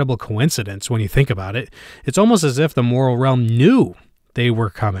incredible coincidence when you think about it. It's almost as if the moral realm knew they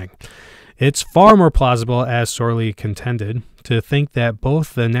were coming. It's far more plausible, as sorely contended, to think that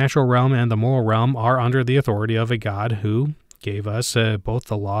both the natural realm and the moral realm are under the authority of a God who gave us both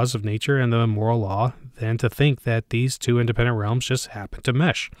the laws of nature and the moral law, than to think that these two independent realms just happen to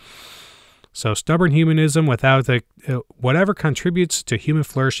mesh. So stubborn humanism without whatever contributes to human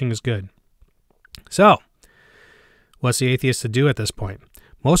flourishing is good. So, what's the atheist to do at this point?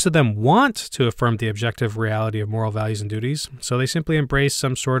 Most of them want to affirm the objective reality of moral values and duties, so they simply embrace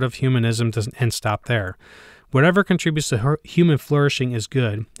some sort of humanism and stop there. Whatever contributes to human flourishing is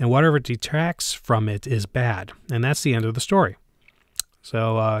good, and whatever detracts from it is bad, and that's the end of the story.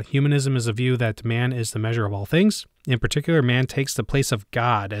 So humanism is a view that man is the measure of all things. In particular, man takes the place of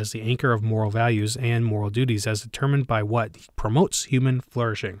God as the anchor of moral values and moral duties as determined by what promotes human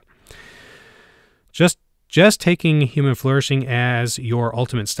flourishing. Just taking human flourishing as your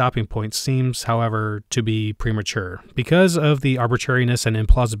ultimate stopping point seems, however, to be premature because of the arbitrariness and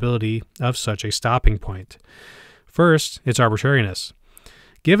implausibility of such a stopping point. First, its arbitrariness.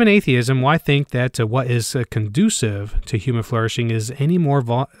 Given atheism, why think that what is conducive to human flourishing is any more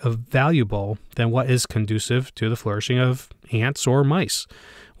valuable than what is conducive to the flourishing of ants or mice?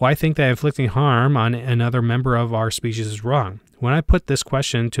 Why think that inflicting harm on another member of our species is wrong? When I put this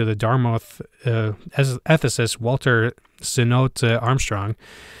question to the Dartmouth ethicist Walter Sinnott Armstrong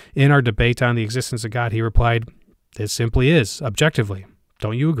in our debate on the existence of God, he replied, "It simply is, objectively.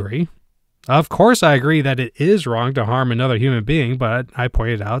 Don't you agree?" Of course I agree that it is wrong to harm another human being, but I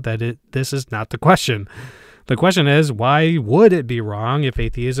pointed out that this is not the question. The question is, why would it be wrong if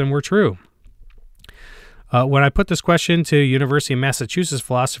atheism were true? When I put this question to University of Massachusetts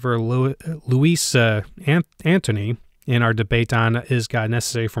philosopher Louise Antony in our debate on is God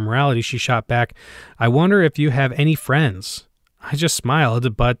necessary for morality, she shot back, "I wonder if you have any friends." I just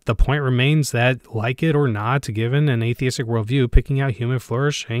smiled, but the point remains that, like it or not, given an atheistic worldview, picking out human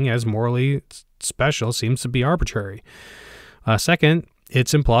flourishing as morally special seems to be arbitrary. Second,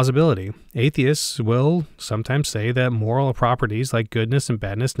 its implausibility. Atheists will sometimes say that moral properties like goodness and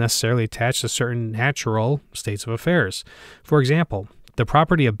badness necessarily attach to certain natural states of affairs. For example, the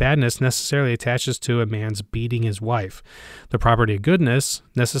property of badness necessarily attaches to a man's beating his wife. The property of goodness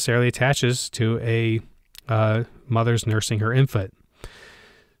necessarily attaches to a mother's nursing her infant.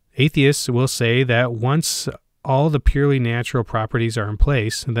 Atheists will say that once all the purely natural properties are in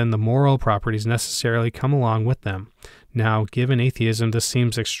place, then the moral properties necessarily come along with them. Now, given atheism, this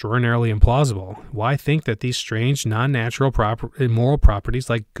seems extraordinarily implausible. Why think that these strange, non-natural moral properties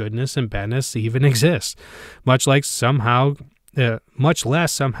like goodness and badness even exist, much less somehow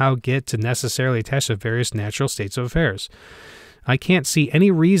get to necessarily attach to various natural states of affairs? I can't see any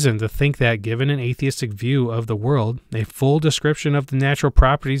reason to think that, given an atheistic view of the world, a full description of the natural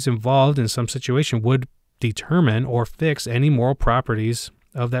properties involved in some situation would determine or fix any moral properties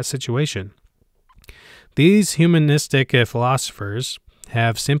of that situation. These humanistic philosophers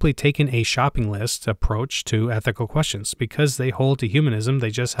have simply taken a shopping list approach to ethical questions. Because they hold to humanism, they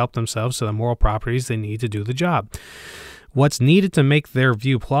just help themselves to the moral properties they need to do the job. What's needed to make their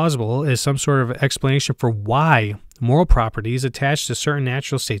view plausible is some sort of explanation for why moral properties attach to certain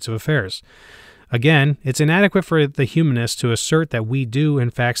natural states of affairs. Again, it's inadequate for the humanist to assert that we do, in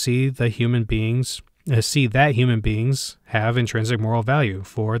fact, see that human beings have intrinsic moral value,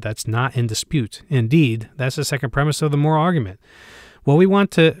 for that's not in dispute. Indeed, that's the second premise of the moral argument. What we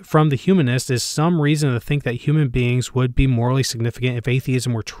want from the humanist is some reason to think that human beings would be morally significant if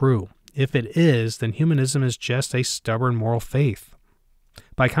atheism were true. If it is, then humanism is just a stubborn moral faith.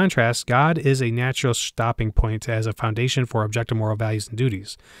 By contrast, God is a natural stopping point as a foundation for objective moral values and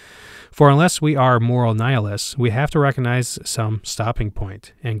duties. For unless we are moral nihilists, we have to recognize some stopping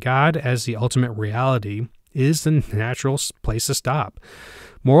point, and God, as the ultimate reality, is the natural place to stop.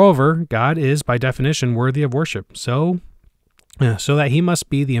 Moreover, God is, by definition, worthy of worship, so that he must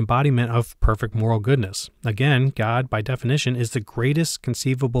be the embodiment of perfect moral goodness. Again, God, by definition, is the greatest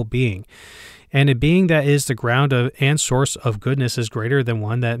conceivable being, and a being that is the ground and source of goodness is greater than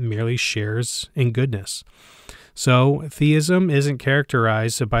one that merely shares in goodness. So, theism isn't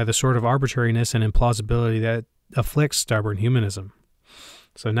characterized by the sort of arbitrariness and implausibility afflicts stubborn humanism.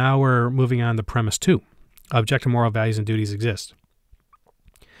 So now we're moving on to premise 2. Objective moral values and duties exist.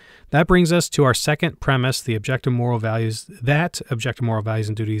 That brings us to our second premise, that objective moral values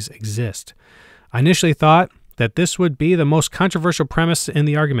and duties exist. I initially thought that this would be the most controversial premise in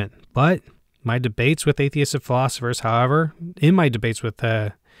the argument, but my debates with atheistic philosophers, however,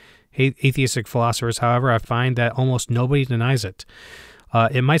 I find that almost nobody denies it.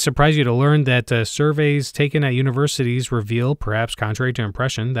 It might surprise you to learn that surveys taken at universities reveal, perhaps contrary to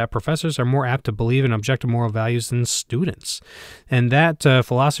impression, that professors are more apt to believe in objective moral values than students, and that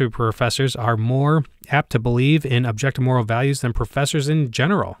philosophy professors are more apt to believe in objective moral values than professors in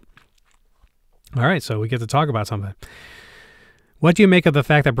general. All right, so we get to talk about something. What do you make of the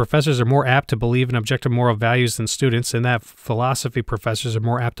fact that professors are more apt to believe in objective moral values than students, and that philosophy professors are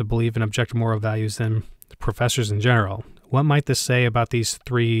more apt to believe in objective moral values than professors in general? What might this say about these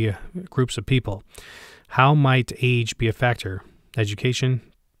three groups of people? How might age be a factor? Education,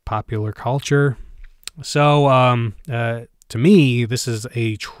 popular culture. So to me, this is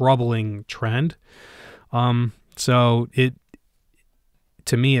a troubling trend. To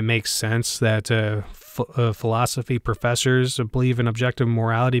me, it makes sense that philosophy professors believe in objective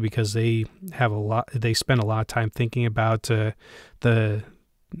morality because they spend a lot of time thinking about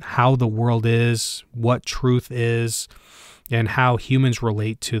how the world is, what truth is, and how humans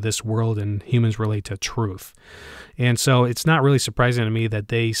relate to this world and humans relate to truth. And so it's not really surprising to me that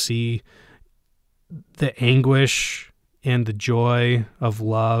they see the anguish and the joy of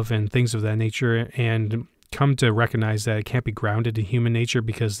love and things of that nature and come to recognize that it can't be grounded in human nature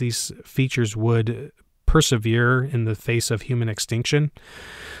because these features would persevere in the face of human extinction.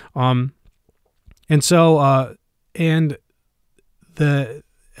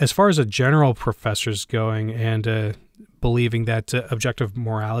 As far as a general professors going and believing that objective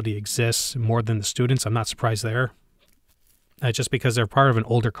morality exists more than the students, I'm not surprised there. Just because they're part of an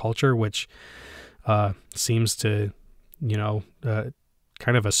older culture, which seems to,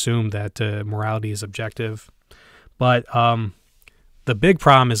 kind of assume that morality is objective. But the big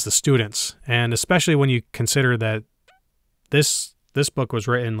problem is the students, and especially when you consider that this book was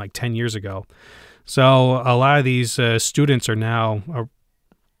written like 10 years ago. So a lot of these students are now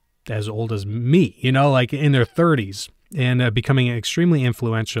as old as me, like in their 30s, and becoming extremely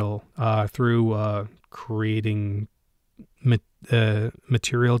influential through creating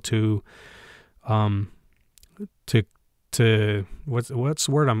material to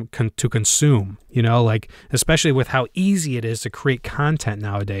consume, like especially with how easy it is to create content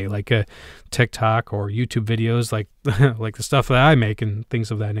nowadays, like TikTok or YouTube videos, like like the stuff that I make and things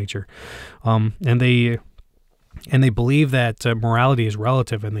of that nature. And they believe that morality is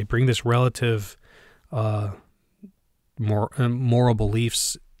relative, and they bring this relative moral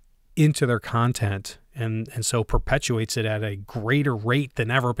beliefs into their content, and so perpetuates it at a greater rate than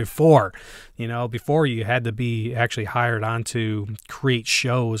ever before. Before you had to be actually hired on to create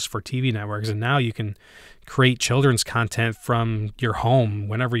shows for TV networks, and now you can create children's content from your home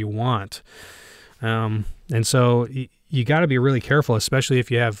whenever you want. And so you got to be really careful, especially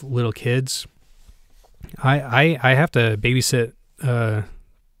if you have little kids. I have to babysit,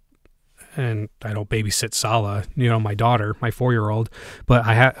 and I don't babysit Sala, my daughter, my 4-year-old, but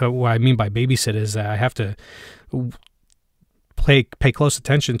what I mean by babysit is that I have to pay close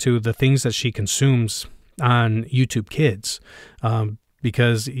attention to the things that she consumes on YouTube Kids,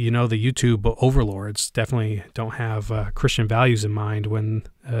 because the YouTube overlords definitely don't have Christian values in mind when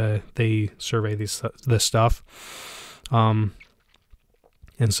they survey this stuff. And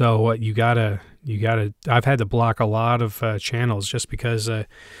so you gotta, I've had to block a lot of channels just because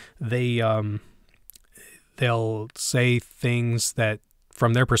they'll say things that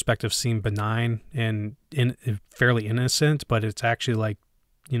from their perspective seem benign and fairly innocent, but it's actually like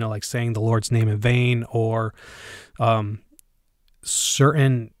saying the Lord's name in vain, or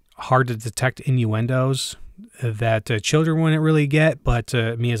certain hard to detect innuendos that children wouldn't really get, but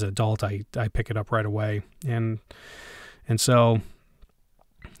me as an adult, I pick it up right away. And so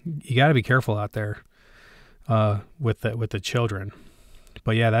you got to be careful out there with the children.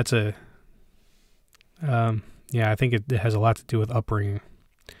 But yeah, that's I think it has a lot to do with upbringing.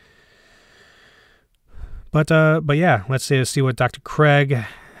 But yeah, let's see what Dr. Craig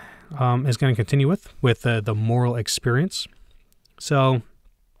is going to continue with the moral experience. So,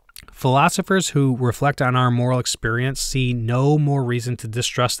 philosophers who reflect on our moral experience see no more reason to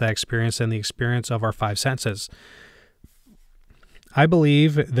distrust that experience than the experience of our 5 senses. I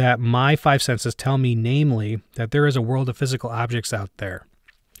believe that my 5 senses tell me, namely, that there is a world of physical objects out there.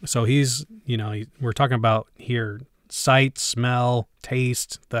 So we're talking about here sight, smell,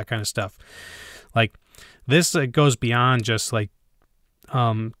 taste, that kind of stuff. Like This goes beyond just like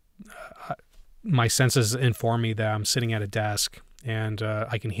my senses inform me that I'm sitting at a desk and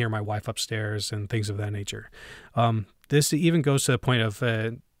I can hear my wife upstairs and things of that nature. This even goes to the point of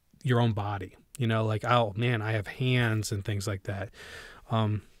your own body, you know, like, oh man, I have hands and things like that.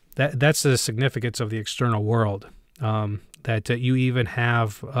 That's the significance of the external world, that you even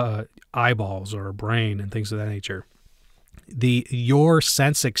have eyeballs or a brain and things of that nature. Your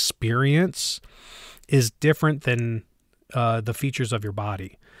sense experience is different than the features of your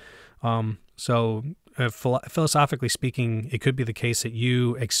body. Philosophically speaking, it could be the case that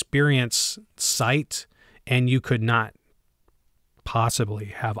you experience sight and you could not possibly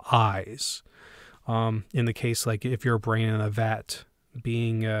have eyes. In the case, like if your brain in a vat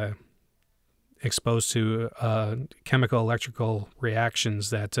being exposed to chemical electrical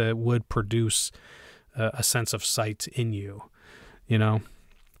reactions that would produce a sense of sight in you, you know,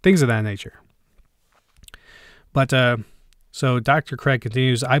 things of that nature. But so Dr. Craig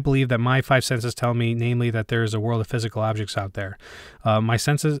continues, I believe that my five senses tell me, namely, that there is a world of physical objects out there. My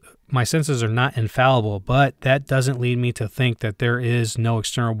senses are not infallible, but that doesn't lead me to think that there is no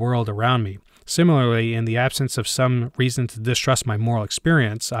external world around me. Similarly, in the absence of some reason to distrust my moral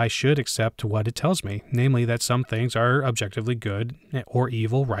experience, I should accept what it tells me, namely that some things are objectively good or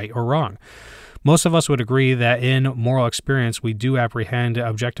evil, right or wrong. Most of us would agree that in moral experience, we do apprehend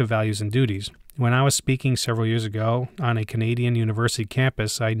objective values and duties. When I was speaking several years ago on a Canadian university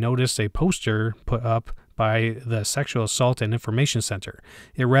campus, I noticed a poster put up by the Sexual Assault and Information Center.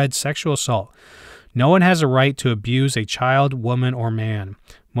 It read, "Sexual assault. No one has a right to abuse a child, woman, or man.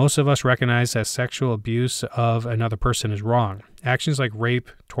 Most of us recognize that sexual abuse of another person is wrong. Actions like rape,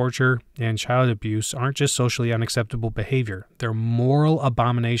 torture, and child abuse aren't just socially unacceptable behavior. They're moral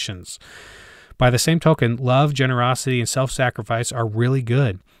abominations. By the same token, love, generosity, and self-sacrifice are really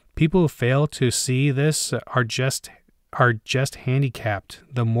good. People who fail to see this are just handicapped,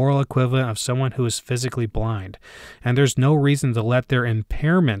 the moral equivalent of someone who is physically blind, and there's no reason to let their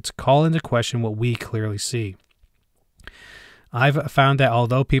impairment call into question what we clearly see. I've found that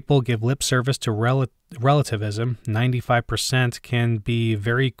although people give lip service to relativism, 95% can be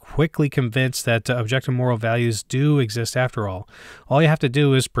very quickly convinced that objective moral values do exist after all. All you have to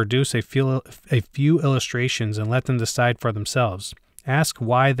do is produce a few illustrations and let them decide for themselves. Ask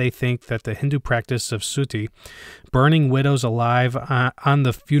why they think that the Hindu practice of sati, burning widows alive on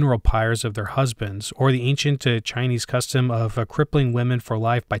the funeral pyres of their husbands, or the ancient Chinese custom of crippling women for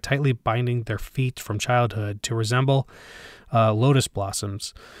life by tightly binding their feet from childhood to resemble lotus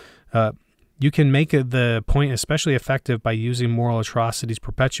blossoms. You can make the point especially effective by using moral atrocities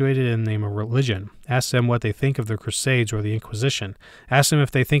perpetuated in the name of religion. Ask them what they think of the Crusades or the Inquisition. Ask them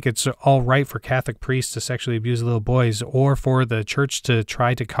if they think it's all right for Catholic priests to sexually abuse little boys or for the church to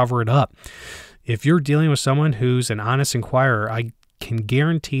try to cover it up. If you're dealing with someone who's an honest inquirer, I can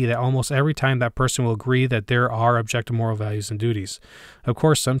guarantee that almost every time that person will agree that there are objective moral values and duties. Of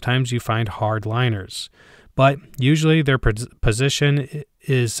course, sometimes you find hardliners, but usually their position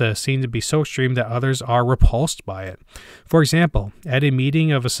is seen to be so extreme that others are repulsed by it. For example, at a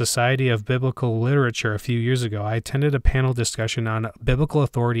meeting of a Society of Biblical Literature a few years ago, I attended a panel discussion on biblical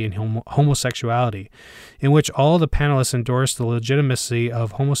authority and homosexuality, in which all the panelists endorsed the legitimacy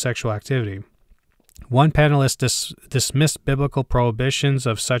of homosexual activity. One panelist dismissed biblical prohibitions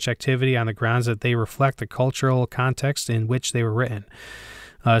of such activity on the grounds that they reflect the cultural context in which they were written.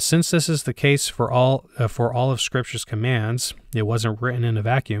 Since this is the case for all of Scripture's commands, it wasn't written in a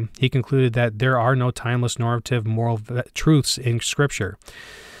vacuum, he concluded that there are no timeless normative moral truths in Scripture.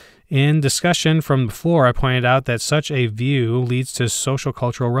 In discussion from the floor, I pointed out that such a view leads to social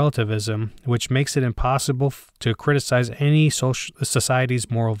cultural relativism, which makes it impossible to criticize any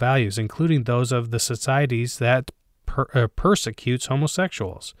society's moral values, including those of the societies that persecutes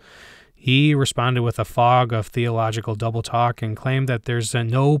homosexuals. He responded with a fog of theological double talk and claimed that there's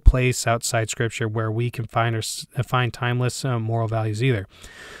no place outside Scripture where we can find timeless moral values either.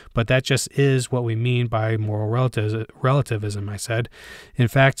 But that just is what we mean by moral relativism, I said. In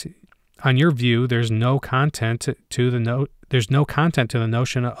fact, on your view, there's no content to the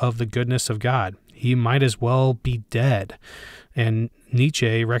notion of the goodness of God. He might as well be dead. And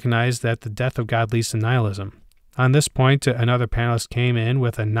Nietzsche recognized that the death of God leads to nihilism. On this point, another panelist came in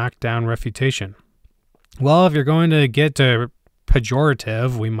with a knockdown refutation. Well, if you're going to get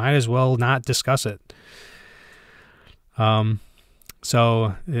pejorative, we might as well not discuss it.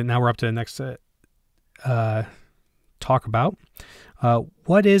 So now we're up to the next talk about.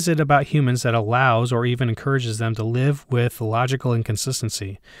 What is it about humans that allows or even encourages them to live with logical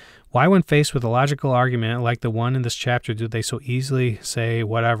inconsistency? Why, when faced with a logical argument like the one in this chapter, do they so easily say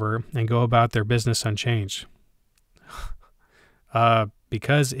whatever and go about their business unchanged?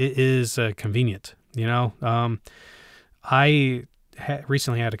 Because it is convenient. I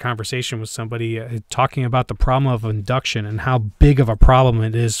recently had a conversation with somebody talking about the problem of induction and how big of a problem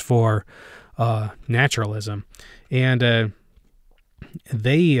it is for naturalism, and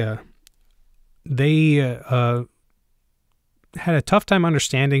they had a tough time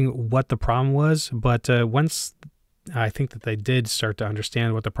understanding what the problem was, but once I think that they did start to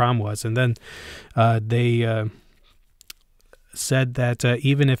understand what the problem was, and then they said that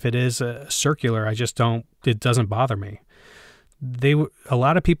even if it is circular, it doesn't bother me. A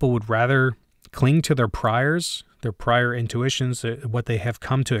lot of people would rather cling to their prior intuitions, what they have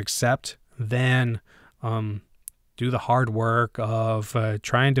come to accept, than do the hard work of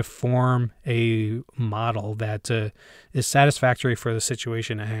trying to form a model that is satisfactory for the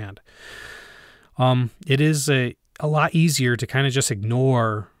situation at hand. It is a lot easier to kind of just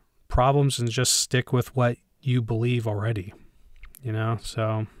ignore problems and just stick with what you believe already,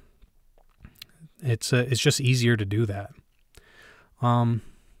 so it's just easier to do that.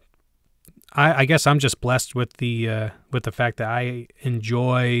 I guess I'm just blessed with the fact that I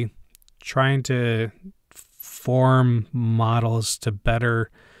enjoy trying to form models to better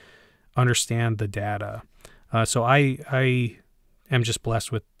understand the data. So I am just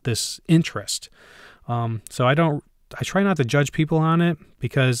blessed with this interest. So I try not to judge people on it,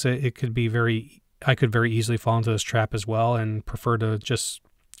 because I could very easily fall into this trap as well and prefer to just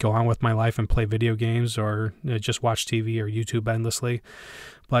go on with my life and play video games or just watch TV or YouTube endlessly.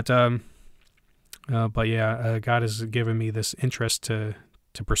 But yeah, God has given me this interest to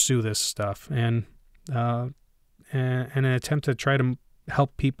pursue this stuff, and an attempt to try to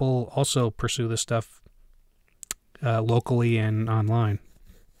help people also pursue this stuff locally and online.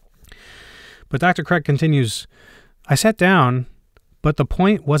 But Dr. Craig continues, I sat down, but the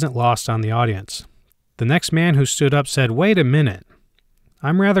point wasn't lost on the audience. The next man who stood up said, wait a minute.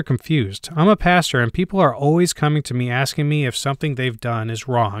 I'm rather confused. I'm a pastor, and people are always coming to me asking me if something they've done is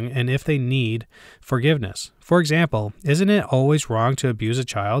wrong and if they need forgiveness. For example, isn't it always wrong to abuse a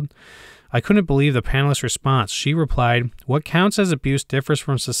child? I couldn't believe the panelist's response. She replied, what counts as abuse differs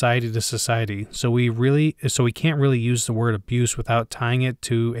from society to society, so we can't really use the word abuse without tying it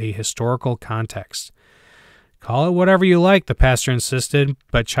to a historical context. Call it whatever you like, the pastor insisted,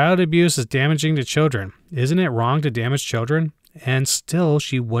 but child abuse is damaging to children. Isn't it wrong to damage children? And still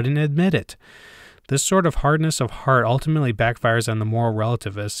she wouldn't admit it. This sort of hardness of heart ultimately backfires on the moral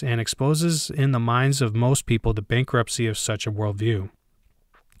relativists and exposes in the minds of most people the bankruptcy of such a worldview.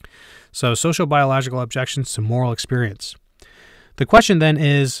 So, social biological objections to moral experience. The question then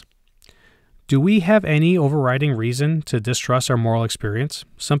is, do we have any overriding reason to distrust our moral experience?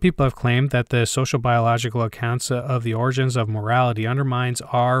 Some people have claimed that the social biological accounts of the origins of morality undermines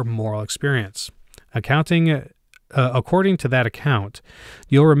our moral experience. According to that account,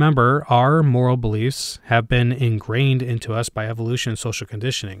 you'll remember our moral beliefs have been ingrained into us by evolution and social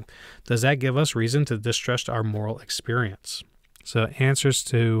conditioning. Does that give us reason to distrust our moral experience? So answers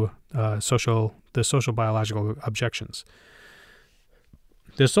to the social biological objections.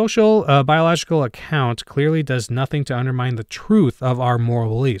 The social biological account clearly does nothing to undermine the truth of our moral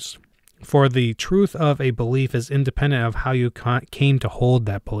beliefs, for the truth of a belief is independent of how you came to hold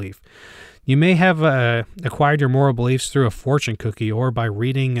that belief. You may have acquired your moral beliefs through a fortune cookie or by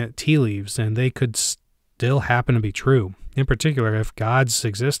reading tea leaves, and they could still happen to be true. In particular, if God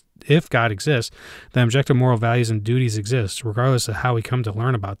exists, then objective moral values and duties exist, regardless of how we come to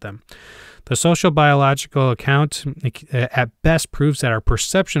learn about them. The social biological account at best proves that our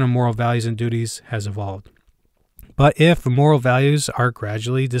perception of moral values and duties has evolved. But if moral values are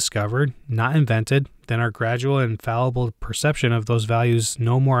gradually discovered, not invented, then our gradual and fallible perception of those values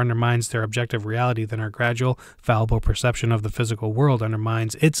no more undermines their objective reality than our gradual, fallible perception of the physical world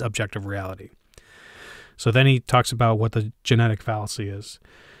undermines its objective reality. So then he talks about what the genetic fallacy is.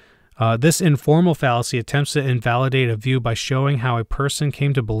 This informal fallacy attempts to invalidate a view by showing how a person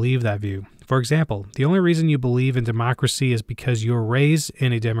came to believe that view. For example, the only reason you believe in democracy is because you were raised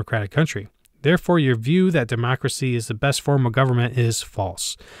in a democratic country. Therefore, your view that democracy is the best form of government is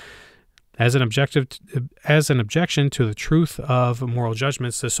false. As an objection to the truth of moral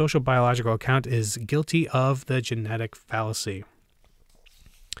judgments, the social biological account is guilty of the genetic fallacy.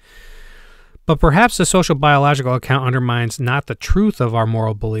 But perhaps the social biological account undermines not the truth of our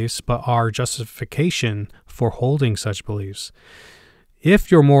moral beliefs, but our justification for holding such beliefs.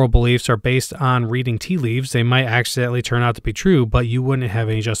 If your moral beliefs are based on reading tea leaves, they might accidentally turn out to be true, but you wouldn't have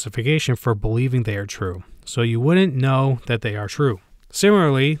any justification for believing they are true. So you wouldn't know that they are true.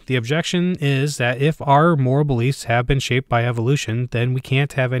 Similarly, the objection is that if our moral beliefs have been shaped by evolution, then we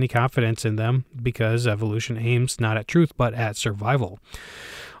can't have any confidence in them because evolution aims not at truth, but at survival.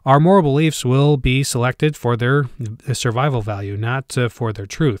 Our moral beliefs will be selected for their survival value, not for their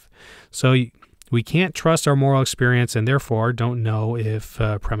truth. So we can't trust our moral experience and therefore don't know if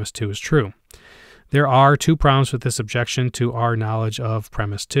premise 2 is true. There are two problems with this objection to our knowledge of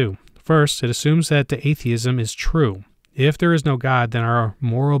premise 2. First, it assumes that the atheism is true. If there is no God, then our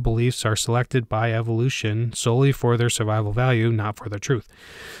moral beliefs are selected by evolution solely for their survival value, not for their truth.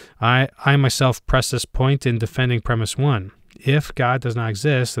 I myself press this point in defending premise 1. If God does not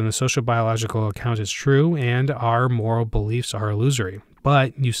exist, then the social biological account is true and our moral beliefs are illusory.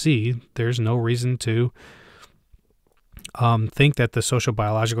 But you see, there's no reason to think that the social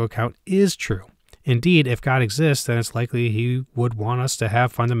biological account is true. Indeed, if God exists, then it's likely he would want us to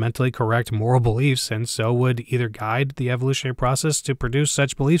have fundamentally correct moral beliefs, and so would either guide the evolutionary process to produce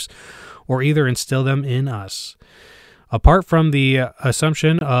such beliefs or either instill them in us. Apart from the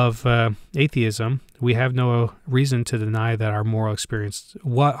assumption of atheism, we have no reason to deny that our moral experience,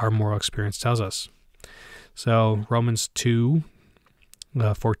 what our moral experience tells us. So Romans 2,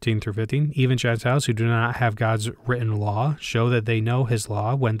 14 through 15, even Gentiles who do not have God's written law show that they know his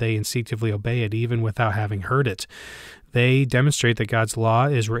law when they instinctively obey it, even without having heard it. They demonstrate that God's law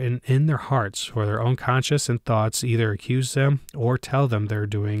is written in their hearts, for their own conscience and thoughts either accuse them or tell them they're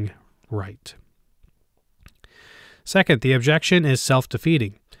doing right. Second, the objection is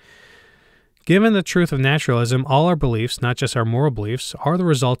self-defeating. Given the truth of naturalism, all our beliefs, not just our moral beliefs, are the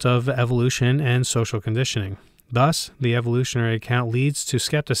result of evolution and social conditioning. Thus, the evolutionary account leads to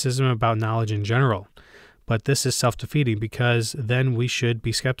skepticism about knowledge in general. But this is self-defeating because then we should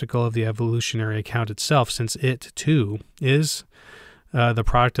be skeptical of the evolutionary account itself, since it, too, is the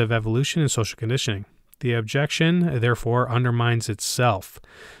product of evolution and social conditioning. The objection, therefore, undermines itself.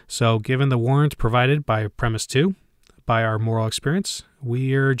 So, given the warrant provided by premise 2, by our moral experience,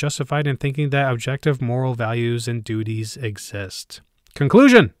 we are justified in thinking that objective moral values and duties exist.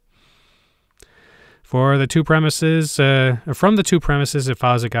 Conclusion! From the two premises, it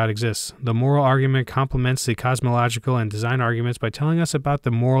follows that God exists. The moral argument complements the cosmological and design arguments by telling us about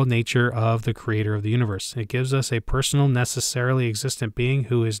the moral nature of the creator of the universe. It gives us a personal, necessarily existent being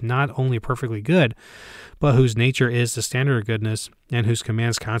who is not only perfectly good, but whose nature is the standard of goodness and whose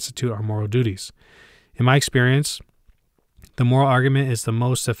commands constitute our moral duties. In my experience, the moral argument is the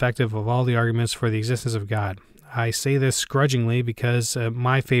most effective of all the arguments for the existence of God. I say this grudgingly because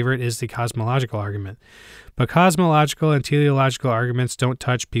my favorite is the cosmological argument. But cosmological and teleological arguments don't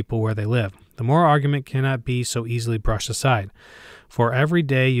touch people where they live. The moral argument cannot be so easily brushed aside. For every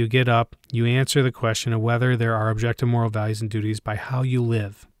day you get up, you answer the question of whether there are objective moral values and duties by how you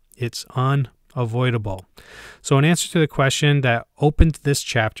live. It's unavoidable. So in answer to the question that opened this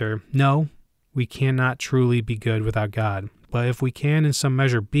chapter, no, we cannot truly be good without God. But if we can in some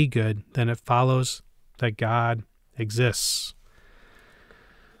measure be good, then it follows that God exists.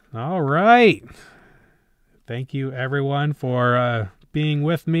 All right. Thank you, everyone, for being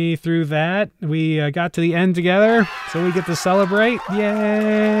with me through that. We got to the end together, so we get to celebrate.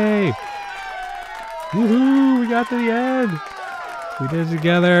 Yay! Woohoo! We got to the end. We did it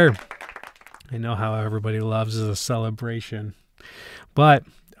together. I know how everybody loves a celebration. But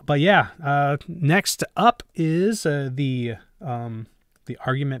yeah, next up is the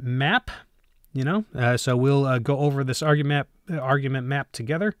argument map. So we'll go over this argument map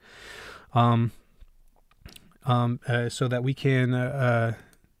together, so that we can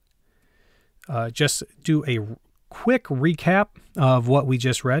just do a quick recap of what we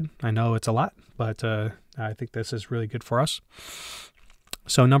just read. I know it's a lot, but I think this is really good for us.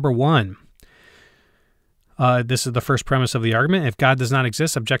 So number 1, this is the first premise of the argument. If God does not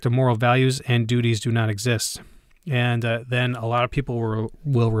exist, objective moral values and duties do not exist. And then a lot of people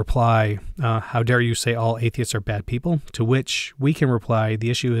will reply, how dare you say all atheists are bad people? To which we can reply,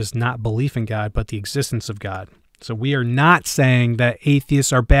 the issue is not belief in God, but the existence of God. So we are not saying that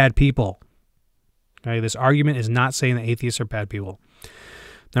atheists are bad people. Okay, this argument is not saying that atheists are bad people.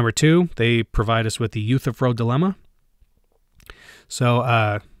 Number 2, they provide us with the Euthyphro dilemma.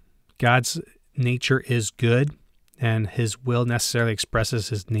 So God's nature is good, and his will necessarily expresses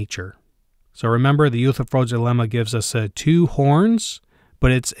his nature. So remember, the Euthyphro dilemma gives us 2 horns,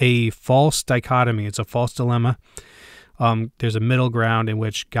 but it's a false dichotomy. It's a false dilemma. There's a middle ground in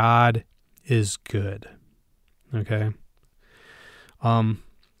which God is good. Okay.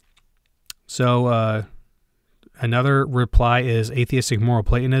 Another reply is atheistic moral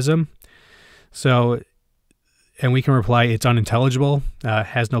Platonism. So, and we can reply it's unintelligible,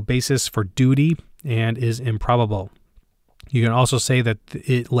 has no basis for duty, and is improbable. You can also say that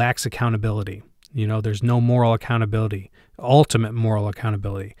it lacks accountability. You know, there's no moral accountability, ultimate moral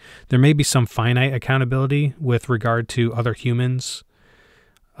accountability. There may be some finite accountability with regard to other humans,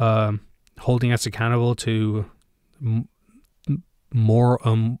 holding us accountable to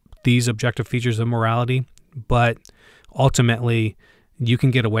these objective features of morality, but ultimately you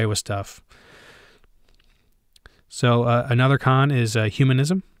can get away with stuff. So another con is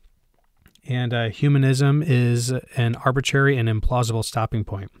humanism. And humanism is an arbitrary and implausible stopping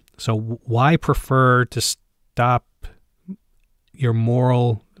point. So why prefer to stop your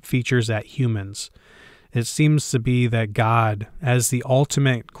moral features at humans? It seems to be that God, as the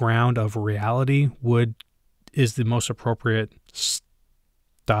ultimate ground of reality, is the most appropriate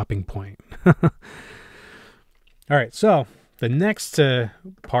stopping point. All right, so the next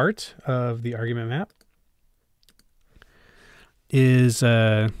part of the argument map is,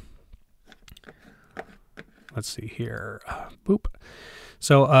 let's see here, boop.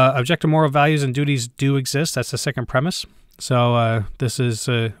 So objective moral values and duties do exist. That's the second premise. So this is,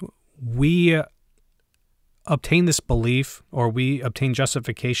 we obtain this belief, or we obtain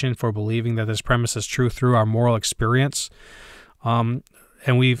justification for believing that this premise is true through our moral experience. And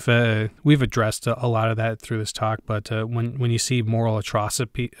we've addressed a lot of that through this talk, but when you see moral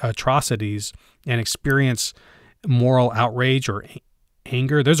atrocities and experience moral outrage or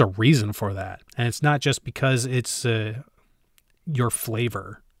anger, there's a reason for that. And it's not just because it's your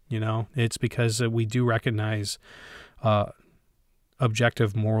flavor, you know, it's because we do recognize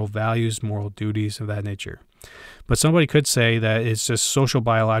objective moral values, moral duties of that nature. But somebody could say that it's just social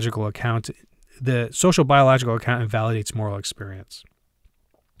biological account. The social biological account invalidates moral experience,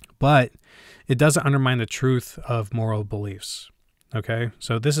 but it doesn't undermine the truth of moral beliefs. Okay,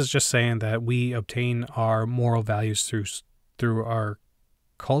 so this is just saying that we obtain our moral values through our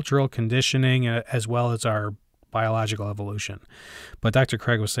cultural conditioning as well as our biological evolution. But Dr.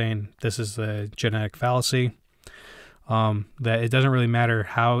 Craig was saying this is the genetic fallacy, that it doesn't really matter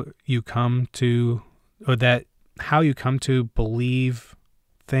how you come to, or that how you come to believe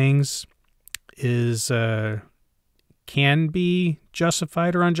things is can be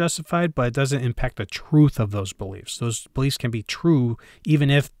justified or unjustified, but it doesn't impact the truth of those beliefs. Those beliefs can be true even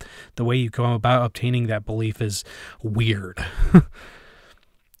if the way you go about obtaining that belief is weird.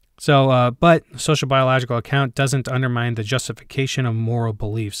 So, but social biological account doesn't undermine the justification of moral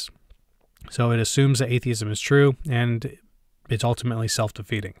beliefs. So it assumes that atheism is true, and it's ultimately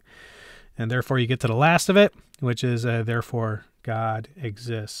self-defeating. And therefore you get to the last of it, which is therefore God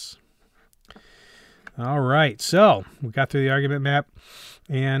exists. All right, so we got through the argument map,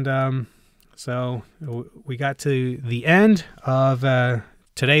 and so we got to the end of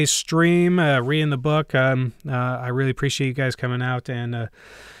today's stream, reading the book. I really appreciate you guys coming out and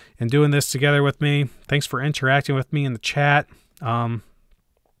doing this together with me. Thanks for interacting with me in the chat.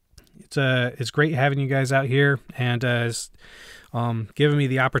 It's great having you guys out here, and giving me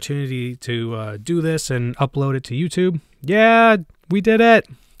the opportunity to do this and upload it to YouTube. Yeah, we did it.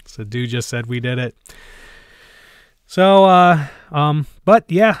 So dude just said we did it. So, but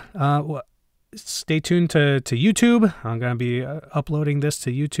yeah, stay tuned to YouTube. I'm going to be uploading this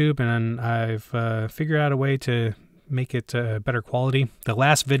to YouTube, and I've figured out a way to make it better quality. The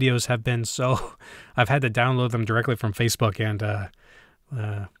last videos have been so, I've had to download them directly from Facebook, and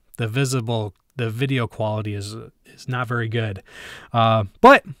the video quality is not very good.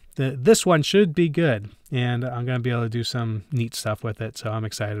 But this one should be good, and I'm going to be able to do some neat stuff with it, so I'm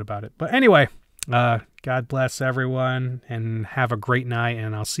excited about it. But anyway, God bless everyone, and have a great night,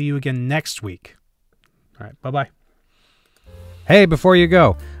 and I'll see you again next week. All right, bye-bye. Hey, before you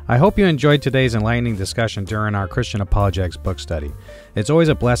go, I hope you enjoyed today's enlightening discussion during our Christian Apologetics book study. It's always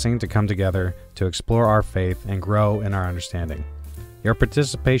a blessing to come together to explore our faith and grow in our understanding. Your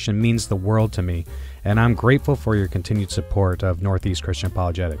participation means the world to me, and I'm grateful for your continued support of Northeast Christian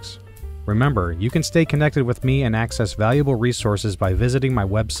Apologetics. Remember, you can stay connected with me and access valuable resources by visiting my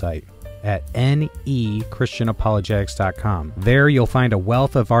website at nechristianapologetics.com. There you'll find a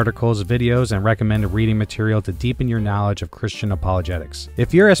wealth of articles, videos, and recommended reading material to deepen your knowledge of Christian apologetics.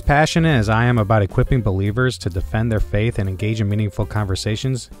 If you're as passionate as I am about equipping believers to defend their faith and engage in meaningful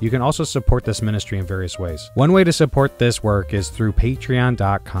conversations, you can also support this ministry in various ways. One way to support this work is through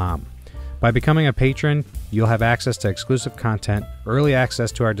patreon.com. By becoming a patron, you'll have access to exclusive content, early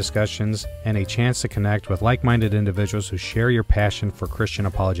access to our discussions, and a chance to connect with like-minded individuals who share your passion for Christian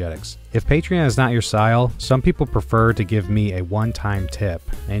apologetics. If Patreon is not your style, some people prefer to give me a one-time tip.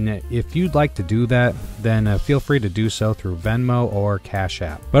 And if you'd like to do that, then feel free to do so through Venmo or Cash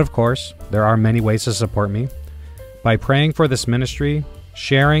App. But of course, there are many ways to support me. By praying for this ministry,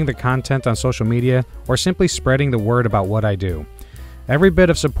 sharing the content on social media, or simply spreading the word about what I do. Every bit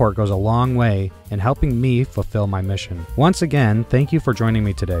of support goes a long way in helping me fulfill my mission. Once again, thank you for joining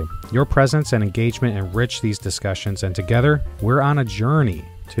me today. Your presence and engagement enrich these discussions, and together, we're on a journey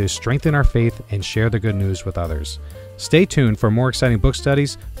to strengthen our faith and share the good news with others. Stay tuned for more exciting book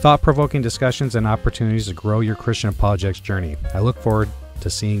studies, thought-provoking discussions, and opportunities to grow your Christian apologetics journey. I look forward to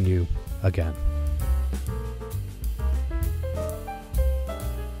seeing you again.